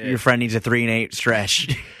Fox news hit. Your friend needs a 3-8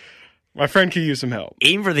 stretch. My friend could use some help.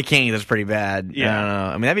 Even for the Kings, that's pretty bad. Yeah. I don't know.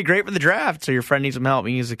 I mean, that'd be great for the draft, so your friend needs some help.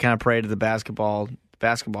 He needs to kind of pray to the basketball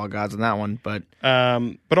gods on that one. But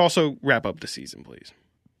also wrap up the season, please.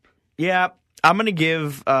 Yeah, I'm going to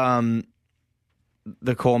give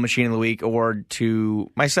the Coal Machine of the Week award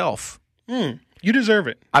to myself. You deserve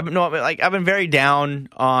it. I've been very down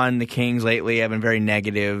on the Kings lately. I've been very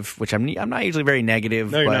negative, which I'm not usually very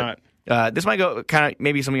negative. No, you're not. This might go kind of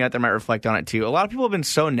maybe somebody out there might reflect on it too. A lot of people have been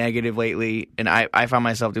so negative lately, and I find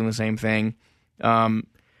myself doing the same thing.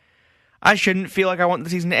 I shouldn't feel like I want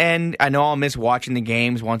the season to end. I know I'll miss watching the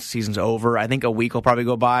games once the season's over. I think a week will probably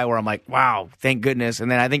go by where I'm like, wow, thank goodness.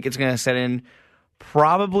 And then I think it's going to set in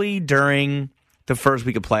probably during the first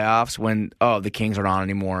week of playoffs when, the Kings aren't on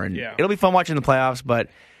anymore. And it'll be fun watching the playoffs, but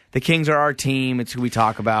the Kings are our team. It's who we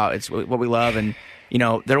talk about. It's what we love. And,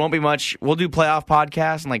 there won't be much. We'll do playoff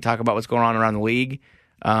podcasts and talk about what's going on around the league.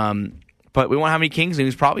 But we won't have any Kings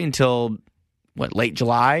news probably until, late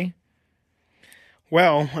July?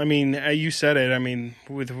 Well, I mean, you said it. I mean,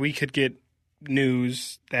 we could get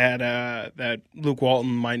news that Luke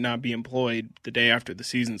Walton might not be employed the day after the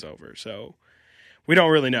season's over. So we don't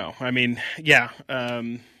really know. I mean,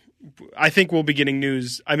 I think we'll be getting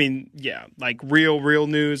news. I mean, real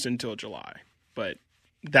news until July. But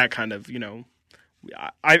that kind of,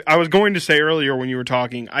 I was going to say earlier when you were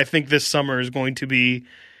talking, I think this summer is going to be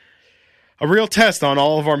a real test on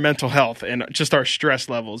all of our mental health and just our stress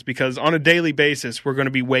levels, because on a daily basis, we're going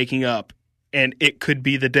to be waking up and it could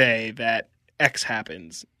be the day that X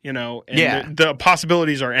happens, and the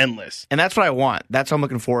possibilities are endless. And that's what I want. That's what I'm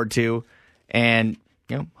looking forward to. And,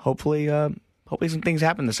 hopefully hopefully some things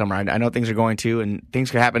happen this summer. I know things are going to, and things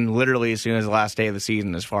could happen literally as soon as the last day of the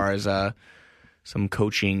season as far as some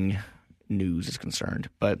coaching news is concerned.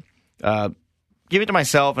 But give it to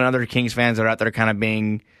myself and other Kings fans that are out there kind of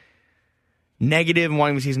being negative and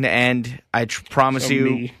wanting the season to end. I promise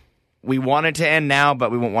you, we want it to end now, but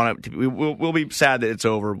we won't want it to. We'll be sad that it's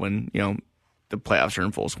over when the playoffs are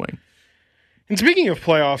in full swing. And speaking of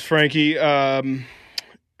playoffs, Frankie,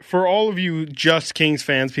 for all of you just Kings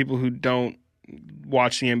fans, people who don't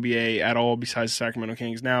watch the NBA at all besides the Sacramento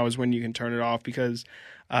Kings, now is when you can turn it off, because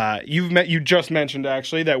you just mentioned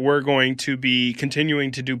actually that we're going to be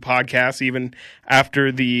continuing to do podcasts even after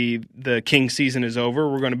the Kings season is over.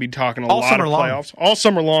 We're going to be talking a lot of playoffs all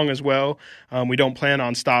summer long as well. We don't plan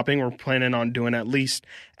on stopping. We're planning on doing at least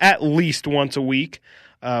once a week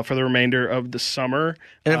for the remainder of the summer.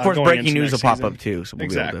 And of course, breaking news will pop up too. So we'll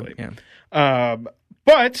exactly. Be able to,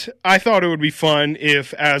 but I thought it would be fun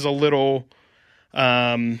if, as a little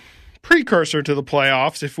precursor to the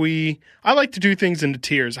playoffs, I like to do things into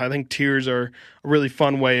tiers. I think tiers are a really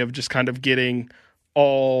fun way of just kind of getting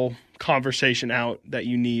all conversation out that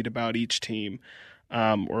you need about each team,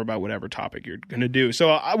 or about whatever topic you're going to do.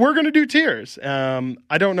 So we're going to do tiers.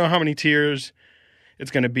 I don't know how many tiers it's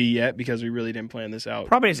going to be yet, because we really didn't plan this out.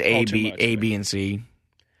 Probably it's A, B, and C.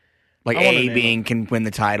 Like A being can win the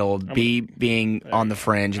title, B being on the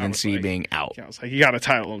fringe, and then C being out. Yeah, I was like, you got to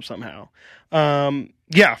title them somehow.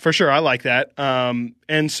 Yeah, for sure. I like that.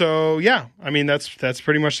 And so, yeah, I mean, that's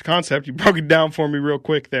pretty much the concept. You broke it down for me real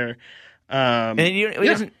quick there. And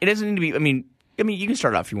it doesn't need to be. I mean, you can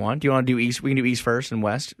start off if you want. Do you want to do East? We can do East first and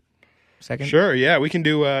West second. Sure. Yeah, we can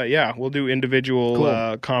do. We'll do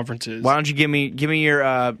individual conferences. Why don't you give me your?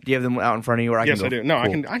 Do you have them out in front of you? Or I yes, can go? I do. No,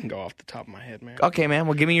 cool. I can go off the top of my head, man. Okay, man.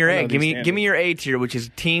 Well, give me your A. Give me your A tier, which is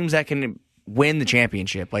teams that can win the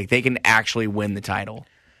championship. Like they can actually win the title.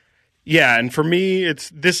 Yeah, and for me,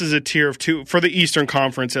 this is a tier of 2. For the Eastern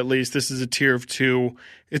Conference, at least, this is a tier of 2.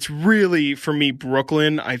 It's really, for me,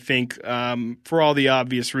 Brooklyn, I think, for all the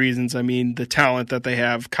obvious reasons. I mean, the talent that they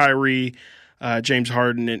have, Kyrie, James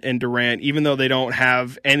Harden, and Durant, even though they don't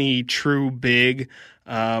have any true big,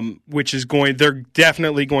 they're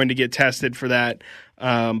definitely going to get tested for that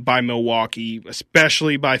by Milwaukee,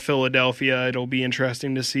 especially by Philadelphia. It'll be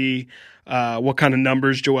interesting to see what kind of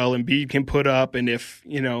numbers Joel Embiid can put up, and if,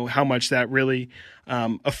 how much that really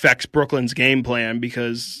affects Brooklyn's game plan,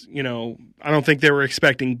 because, I don't think they were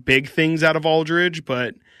expecting big things out of Aldridge,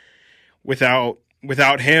 but without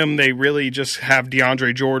him, they really just have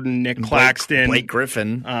DeAndre Jordan, Nick Claxton, Blake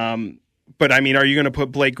Griffin. But, I mean, are you going to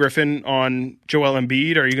put Blake Griffin on Joel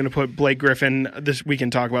Embiid? Are you going to put Blake Griffin – we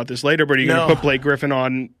can talk about this later, but are you going to put Blake Griffin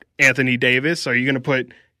on Anthony Davis? Are you going to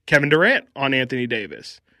put Kevin Durant on Anthony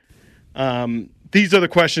Davis? These are the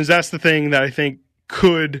questions. That's the thing that I think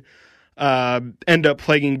could end up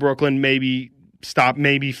plaguing Brooklyn. Maybe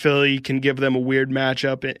Philly can give them a weird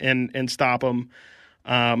matchup and stop them.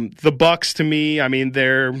 The Bucks, to me, I mean,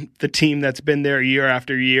 they're the team that's been there year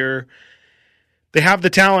after year. They have the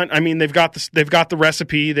talent. I mean, they've got the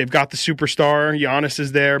recipe. They've got the superstar. Giannis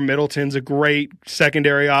is there. Middleton's a great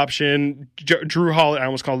secondary option. Drew Holiday, I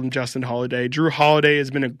almost called him Justin Holiday. Drew Holiday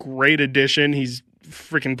has been a great addition. He's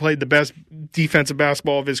freaking played the best defensive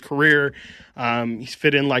basketball of his career. He's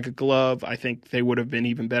fit in like a glove. I think they would have been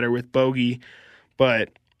even better with Bogey, but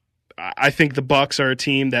I think the Bucks are a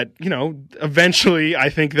team that, eventually I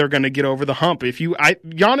think they're going to get over the hump.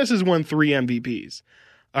 Giannis has won 3 MVPs.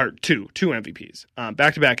 Or two MVPs,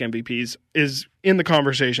 back-to-back MVPs, is in the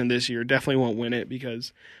conversation this year. Definitely won't win it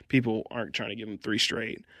because people aren't trying to give him 3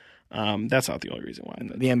 straight. That's not the only reason why.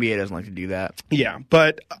 The NBA doesn't like to do that. Yeah,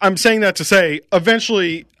 but I'm saying that to say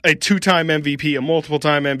eventually a 2-time MVP, a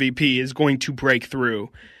multiple-time MVP is going to break through.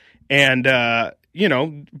 And,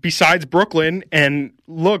 besides Brooklyn, and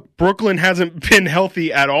look, Brooklyn hasn't been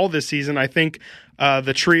healthy at all this season. I think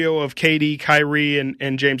the trio of KD, Kyrie,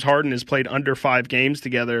 and James Harden has played under 5 games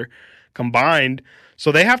together combined.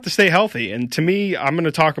 So they have to stay healthy. And to me, I'm going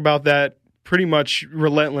to talk about that pretty much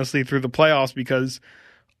relentlessly through the playoffs, because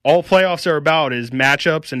all playoffs are about is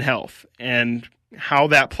matchups and health. And how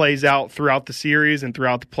that plays out throughout the series and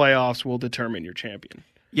throughout the playoffs will determine your champion.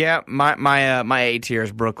 Yeah, my A tier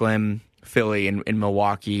is Brooklyn, Philly, and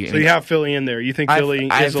Milwaukee. So you have Philly in there. You think Philly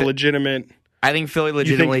is a legitimate... I think Philly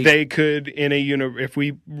legitimately... You think they could, if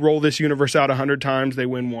we roll this universe out 100 times, they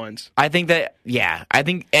win once? I think that, yeah. I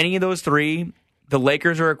think any of those 3, the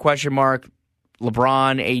Lakers are a question mark,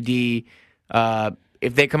 LeBron, AD,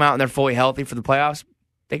 if they come out and they're fully healthy for the playoffs,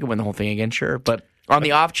 they could win the whole thing again, sure. But on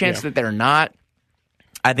the off chance that they're not,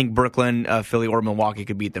 I think Brooklyn, Philly, or Milwaukee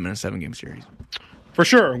could beat them in a 7-game series. For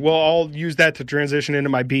sure. Well, I'll use that to transition into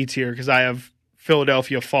my B tier, because I have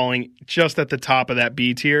Philadelphia falling just at the top of that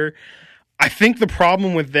B tier. I think the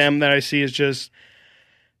problem with them that I see is just,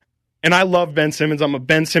 and I love Ben Simmons. I'm a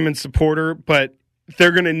Ben Simmons supporter, but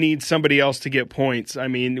they're going to need somebody else to get points. I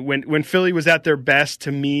mean, when Philly was at their best,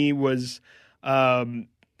 to me was, I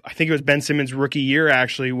think it was Ben Simmons' rookie year,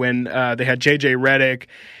 actually, when they had J.J. Redick,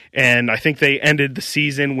 and I think they ended the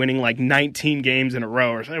season winning like 19 games in a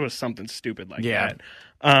row, or it was something stupid like that.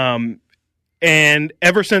 And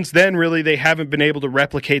ever since then, really, they haven't been able to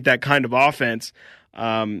replicate that kind of offense.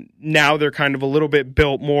 Now they're kind of a little bit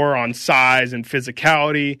built more on size and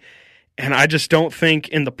physicality, and I just don't think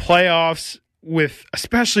in the playoffs,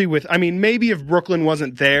 especially with, I mean, maybe if Brooklyn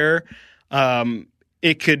wasn't there,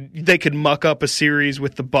 they could muck up a series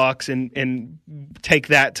with the Bucks and take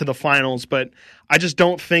that to the finals, but I just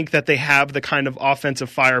don't think that they have the kind of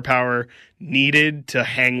offensive firepower needed to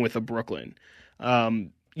hang with a Brooklyn.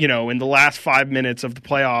 In the last 5 minutes of the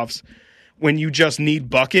playoffs, when you just need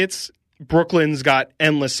buckets, Brooklyn's got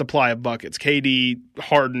endless supply of buckets. KD,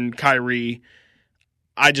 Harden, Kyrie.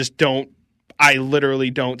 I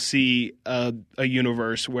literally don't see a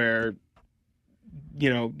universe where,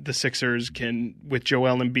 the Sixers can, with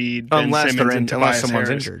Joel Embiid, Ben Simmons, and Tobias someone's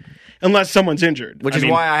Harris. injured. Unless someone's injured. Which is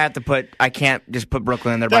why I can't just put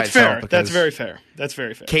Brooklyn in there by itself. That's very fair. That's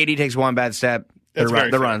very fair. KD takes one bad step, the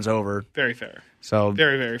run's over. Very fair. So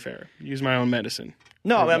very, very fair. Use my own medicine.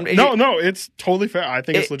 No, it's totally fair. I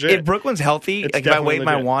think it's legit. If Brooklyn's healthy, if I wave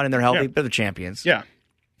my wand and they're healthy, they're the champions. Yeah,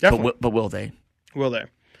 definitely. But will they? Will they?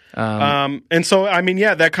 And so, I mean,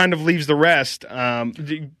 that kind of leaves the rest.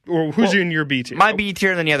 Who's in your B tier? My B tier,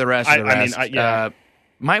 and then the rest of the rest.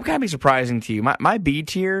 Might kind of be surprising to you. My B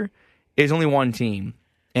tier is only one team,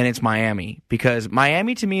 and it's Miami. Because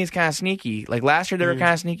Miami, to me, is kind of sneaky. Like, last year, they were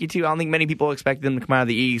kind of sneaky, too. I don't think many people expected them to come out of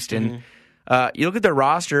the East. And you look at their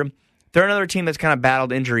roster, they're another team that's kind of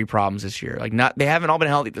battled injury problems this year. They haven't all been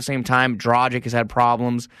healthy at the same time. Dragic has had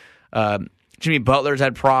problems. Jimmy Butler's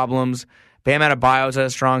had problems. Bam Adebayo's had a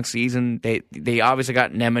strong season. They obviously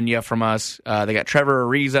got Nemanja from us. They got Trevor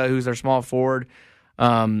Ariza, who's their small forward.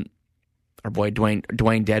 Our boy Dwayne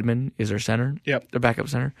Dedman is their center. Yep, their backup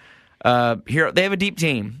center. Here they have a deep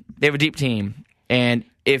team. And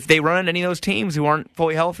if they run into any of those teams who aren't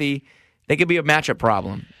fully healthy, they could be a matchup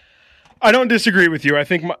problem. I don't disagree with you. I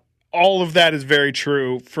think all of that is very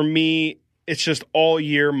true. For me, it's just all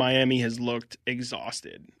year Miami has looked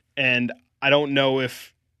exhausted, and I don't know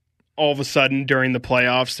if all of a sudden during the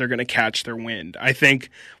playoffs they're going to catch their wind. I think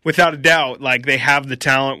without a doubt, they have the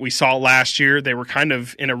talent we saw last year. They were kind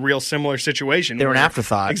of in a real similar situation. They were an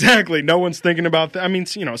afterthought. Exactly. No one's thinking about that. I mean,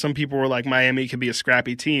 some people were like Miami could be a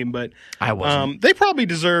scrappy team, but I wasn't. They probably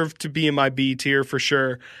deserve to be in my B tier for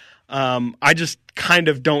sure. I just kind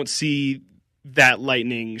of don't see that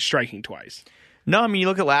lightning striking twice. No, I mean, you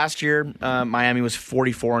look at last year, Miami was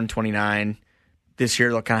 44-29. This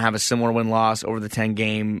year they'll kind of have a similar win-loss over the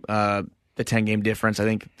 10-game difference. I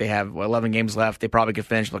think they have 11 games left. They probably could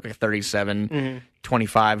finish like a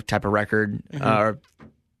 37-25 type of record. Or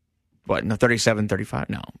what? No, 37-35.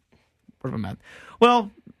 No. What am I math?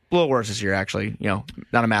 Well, a little worse this year, actually. Not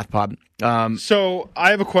a math pod. So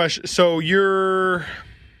I have a question. So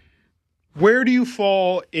where do you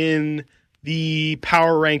fall in the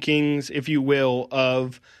power rankings, if you will,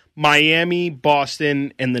 of Miami,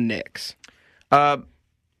 Boston, and the Knicks? That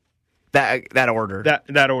order.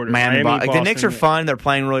 That order. Miami, Boston, the Knicks are fun. They're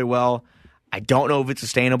playing really well. I don't know if it's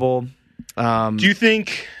sustainable. Do you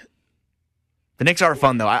think the Knicks are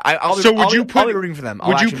fun though? I'll be rooting for them.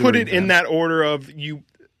 Would you put it in that order of you?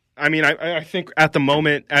 I mean, I think at the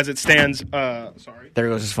moment, as it stands, sorry. There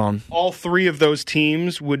goes his phone. All three of those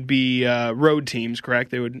teams would be road teams,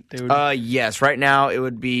 correct? They would. Yes. Right now, it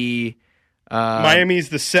would be. Miami's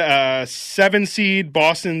the 7 seed.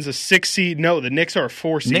 Boston's a 6 seed. No, the Knicks are a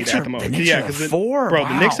 4 seed at the moment. The Knicks are 4. Bro,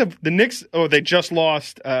 wow. the Knicks. Oh, they just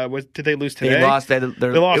lost. Did they lose today? They lost. They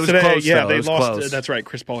lost it was today. Close, yeah, they lost. Close. That's right.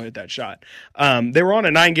 Chris Paul hit that shot. They were on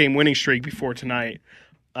a 9-game winning streak before tonight.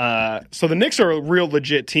 So the Knicks are a real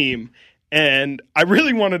legit team, and I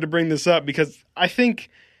really wanted to bring this up because I think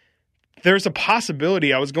there's a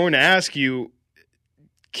possibility. I was going to ask you,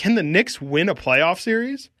 can the Knicks win a playoff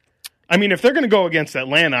series? I mean, if they're going to go against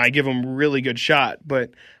Atlanta, I give them a really good shot. But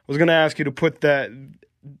I was going to ask you to put that.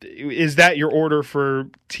 Is that your order for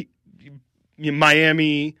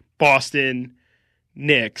Miami, Boston,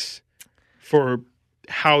 Knicks for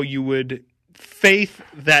how you would faith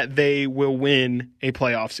that they will win a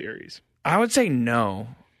playoff series? I would say no.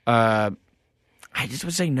 I just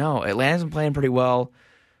would say no. Atlanta's been playing pretty well.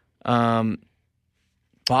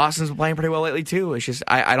 But Boston's been playing pretty well lately too. It's just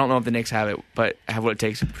I don't know if the Knicks have it, but have what it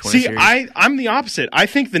takes to win a See, series. I'm the opposite. I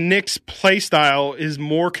think the Knicks' play style is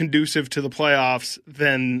more conducive to the playoffs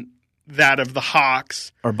than that of the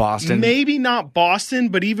Hawks. Or Boston. Maybe not Boston,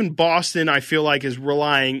 but even Boston I feel like is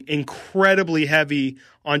relying incredibly heavy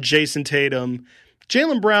on Jason Tatum.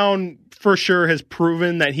 Jaylen Brown for sure has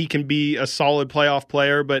proven that he can be a solid playoff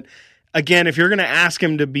player, but again, if you're going to ask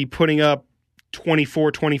him to be putting up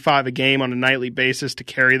 24, 25 a game on a nightly basis to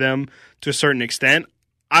carry them to a certain extent,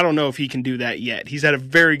 I don't know if he can do that yet. He's had a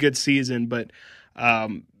very good season, but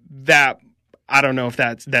that I don't know if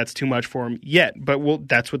that's too much for him yet. But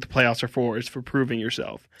that's what the playoffs are for, is for proving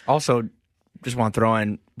yourself. Also, just want to throw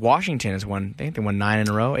in Washington has won. I think they won 9 in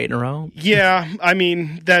a row, 8 in a row. Yeah, I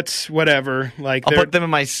mean that's whatever. Like I'll put them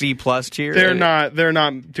in my C+ tier. They're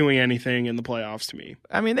not doing anything in the playoffs to me.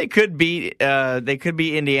 I mean, they could beat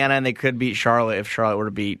Indiana and they could beat Charlotte if Charlotte were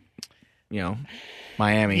to beat,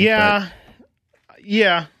 Miami. Yeah,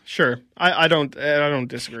 yeah, sure. I don't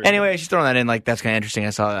disagree. Anyway, just throwing that in, like that's kind of interesting.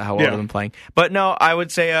 I saw how well they've been playing. But no, I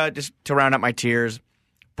would say just to round up my tiers,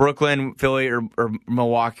 Brooklyn, Philly, or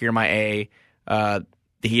Milwaukee are my A. The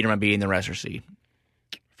Heat are my B, and the rest are C.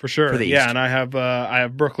 For sure. For the East. Yeah, and I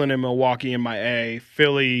have Brooklyn and Milwaukee in my A,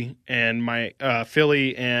 Philly and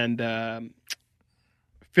Philly in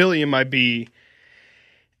my B,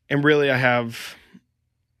 and really I have.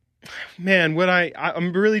 Man,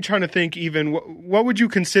 I'm really trying to think. Even what would you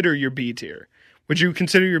consider your B tier? Would you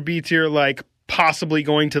consider your B tier like possibly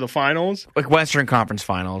going to the finals, like Western Conference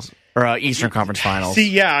Finals or Eastern Conference Finals?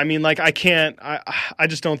 See, yeah, I mean, like I can't. I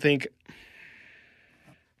just don't think.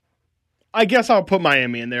 I guess I'll put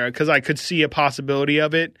Miami in there because I could see a possibility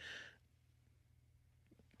of it.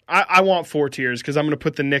 I want 4 tiers because I'm going to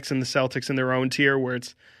put the Knicks and the Celtics in their own tier where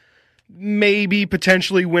it's maybe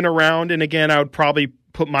potentially win around. And again, I would probably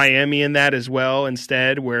put Miami in that as well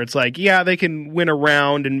instead, where it's like, yeah, they can win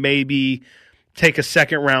around and maybe take a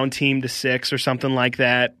second round team to 6 or something like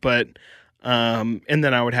that. But and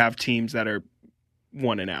then I would have teams that are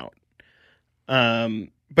 1 and out.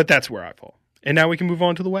 But that's where I fall. And now we can move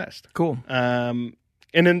on to the West. Cool. And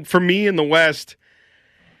then for me in the West,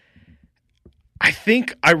 I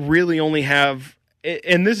think I really only have,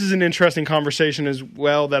 and this is an interesting conversation as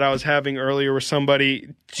well that I was having earlier with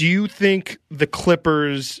somebody. Do you think the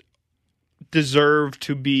Clippers deserve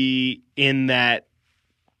to be in that?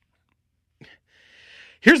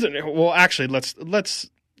 Actually,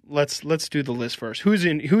 let's do the list first. Who is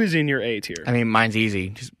in your A tier? I mean, mine's easy.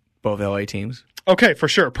 Just both LA teams. Okay, for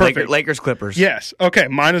sure. Perfect. Lakers, Clippers. Yes. Okay,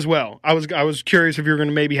 mine as well. I was curious if you were going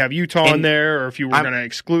to maybe have Utah in there or if you were going to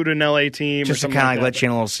exclude an LA team. Just or to something kind of like let you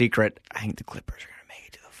in a little secret, I think the Clippers are going to make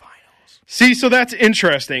it to the finals. See, so that's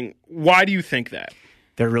interesting. Why do you think that?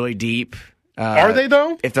 They're really deep. Are they,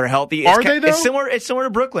 though? If they're healthy. Are they, though? It's similar to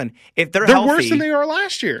Brooklyn. If they're healthy. They're worse than they are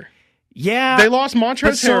last year. Yeah. They lost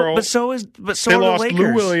Montrezl Harrell. They lost Lakers.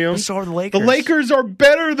 Lou Williams. But so are the Lakers. The Lakers are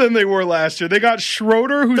better than they were last year. They got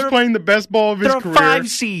Schroeder, who's playing the best ball of his career. They're a 5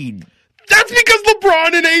 seed. That's because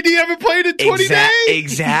LeBron and AD haven't played in 20 days.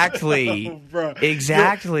 Exactly.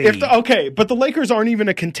 Exactly. But the Lakers aren't even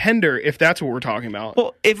a contender if that's what we're talking about.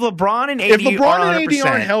 Well, if LeBron and AD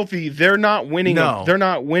aren't healthy, they're not winning. No. They're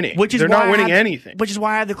not winning. They're not winning anything. Which is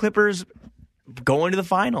why I have the Clippers going to the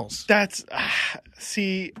finals. That's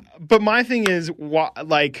but my thing is, what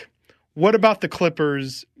about the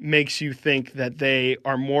Clippers makes you think that they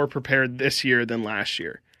are more prepared this year than last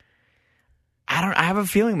year? I have a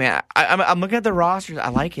feeling, man. I'm looking at the rosters. I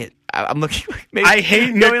like it. I'm looking. Maybe, I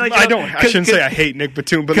hate Nick. I shouldn't say I hate Nick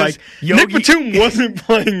Batum, but Nick Batum wasn't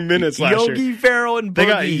playing minutes last year. Yogi Ferrell and Boogie. They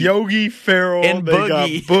got Yogi Ferrell. And they got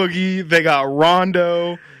Boogie. They got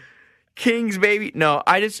Rondo. Kings, baby. No,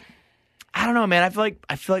 I don't know, man. I feel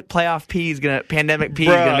like playoff pandemic P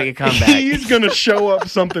is gonna make a comeback. He's gonna show up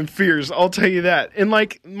something fierce. I'll tell you that. And my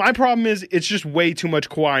problem is it's just way too much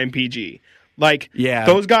Kawhi and PG.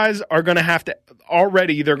 Those guys are going to have to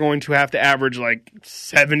already. They're going to have to average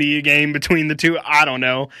 70 a game between the two. I don't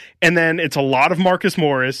know. And then it's a lot of Marcus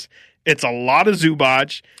Morris. It's a lot of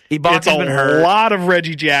Zubac. Ibaka's been hurt. A lot of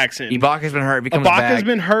Reggie Jackson. Ibaka's been hurt. Ibaka's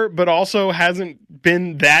been hurt, but also hasn't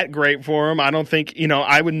been that great for him. I don't think,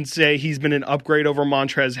 I wouldn't say he's been an upgrade over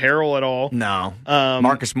Montrezl Harrell at all. No.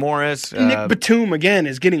 Marcus Morris. Nick Batum, again,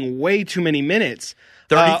 is getting way too many minutes.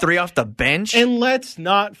 33 off the bench. And let's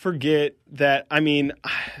not forget that,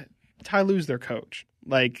 Ty Lue's their coach.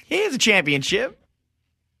 He has a championship.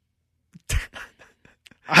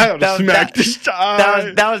 I would have smacked this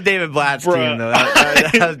guy. That was David Blatt's team, though.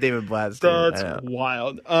 That was David Blatt's team. That's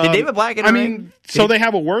wild. Did David Blatt get a ring? So they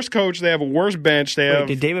have a worse coach. They have a worse bench.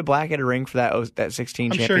 Did David Blatt get a ring for that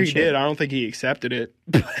 16 championship? I'm sure he did. I don't think he accepted it,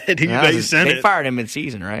 but they sent it. They fired him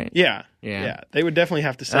mid-season, right? Yeah. They would definitely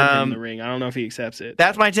have to send him the ring. I don't know if he accepts it.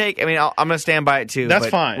 That's my take. I mean, I'm going to stand by it, too. That's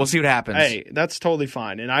fine. We'll see what happens. Hey, that's totally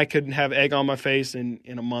fine. And I could have egg on my face in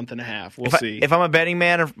a month and a half. We'll see. If I'm a betting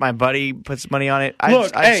man or if my buddy puts money on it,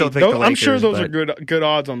 I'd still pick the Lakers. I'm sure those are good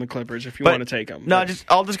odds on the Clippers if you want to take them. No,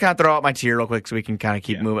 I'll just kind of throw out my tier real quick so we can kind of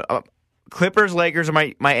keep moving. Clippers, Lakers are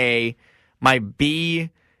my A. My B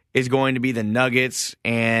is going to be the Nuggets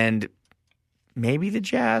and maybe the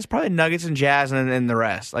Jazz. Probably Nuggets and Jazz and then the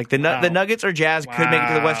rest. Like the Nuggets or Jazz could make it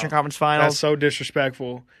to the Western Conference Finals. That's so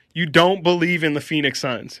disrespectful. You don't believe in the Phoenix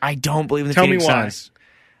Suns. I don't believe in the Phoenix Suns.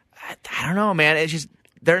 I don't know, man. It's just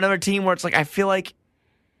they're another team where it's like I feel like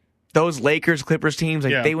those Lakers Clippers teams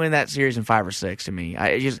they win that series in 5 or 6 to me.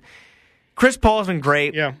 Chris Paul has been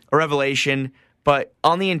great, a revelation, but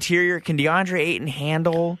on the interior, can DeAndre Ayton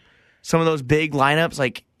handle some of those big lineups?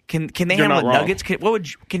 Like can they handle the Nuggets?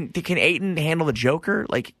 Can Ayton handle the Joker?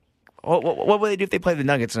 Like what would they do if they play the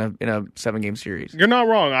Nuggets in a 7-game series? You're not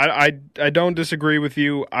wrong. I don't disagree with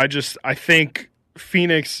you. I think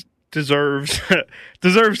Phoenix deserves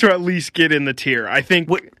to at least get in the tier. I think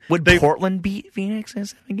would Portland beat Phoenix in a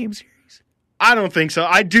 7-game series? I don't think so.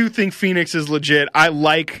 I do think Phoenix is legit. I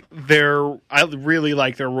really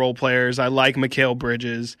like their role players. I like Mikal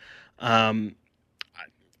Bridges. I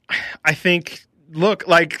think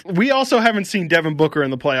we also haven't seen Devin Booker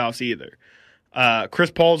in the playoffs either.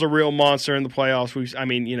 Chris Paul's a real monster in the playoffs.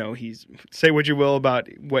 He's say what you will about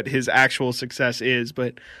what his actual success is,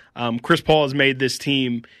 but Chris Paul has made this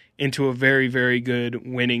team into a very, very good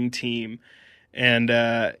winning team. And,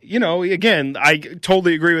 again, I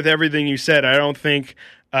totally agree with everything you said. I don't think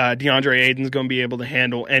DeAndre Ayton's going to be able to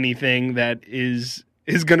handle anything that is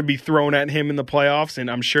going to be thrown at him in the playoffs, and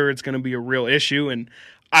I'm sure it's going to be a real issue. And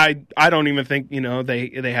I don't even think,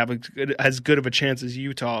 they have as good of a chance as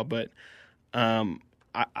Utah, but I'm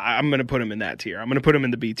going to put him in that tier. I'm going to put him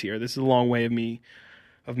in the B tier. This is a long way of me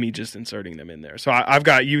just inserting them in there. So I've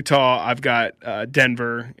got Utah, I've got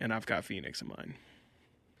Denver, and I've got Phoenix in mine.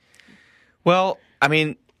 Well, I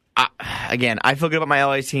mean, I feel good about my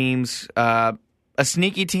LA teams. A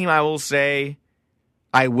sneaky team I will say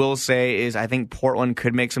is I think Portland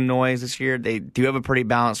could make some noise this year. They do have a pretty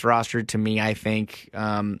balanced roster to me, I think.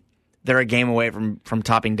 They're a game away from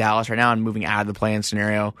topping Dallas right now and moving out of the play-in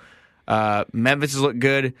scenario. Memphis has looked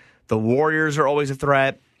good. The Warriors are always a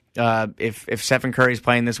threat. If Stephen Curry's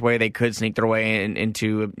playing this way, they could sneak their way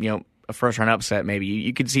into a first-round upset maybe.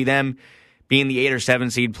 You could see them being the 8 or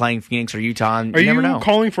 7 seed playing Phoenix or Utah. And you never know. Are you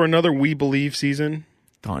calling for another We Believe season?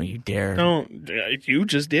 Don't you dare. Don't. You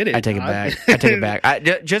just did it. I take it back.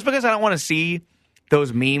 Just because I don't want to see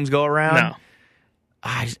those memes go around.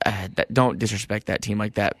 No. Don't disrespect that team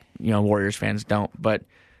like that. Warriors fans don't. But,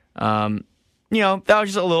 that was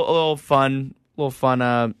just a little fun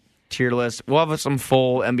tier list. We'll have some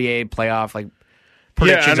full NBA playoff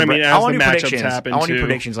predictions. Yeah, I want the matchups happen, I want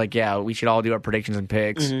predictions. We should all do our predictions and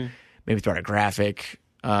picks. Mm-hmm. Maybe throw out a graphic.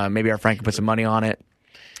 Maybe our friend can put some money on it.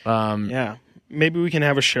 Maybe we can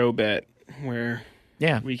have a show bet where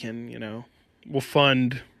we can, we'll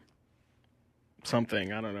fund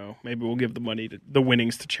something. I don't know. Maybe we'll give the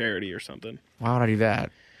winnings to charity or something. Why would I do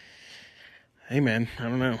that? Hey, man, I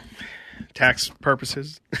don't know. Tax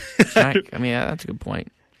purposes. I mean, that's a good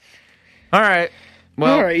point. All right.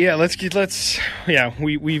 Well, all right,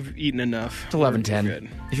 we've eaten enough. It's 11:10.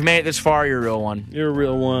 If you made it this far, you're a real one. You're a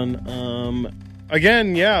real one.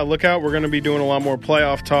 Again, look out. We're going to be doing a lot more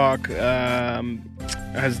playoff talk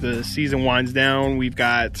as the season winds down. We've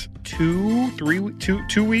got 2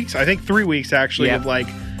 weeks, I think 3 weeks actually, of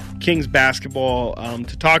Kings basketball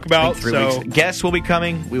to talk about. So guests will be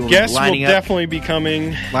coming. Guests will definitely be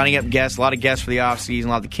coming. Lining up guests. A lot of guests for the offseason. A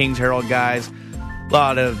lot of the Kings Herald guys. A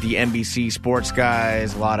lot of the NBC sports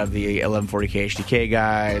guys, a lot of the 1140 KHTK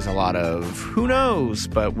guys, a lot of who knows,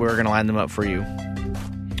 but we're going to line them up for you.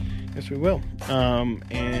 Yes, we will.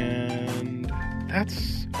 And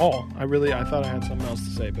that's all. I thought I had something else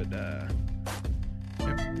to say, but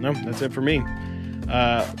no, that's it for me.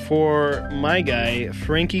 For my guy,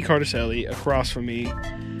 Frankie Cardicelli, across from me,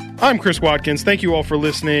 I'm Chris Watkins. Thank you all for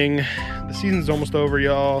listening. The season's almost over,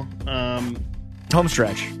 y'all. Home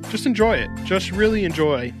stretch. Just enjoy it. Just really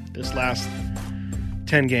enjoy this last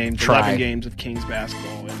 10 games, 11 games of Kings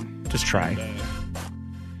basketball. And just try.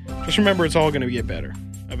 Just remember, it's all going to get better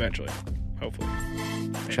eventually, hopefully.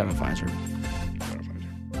 Shout out Pfizer.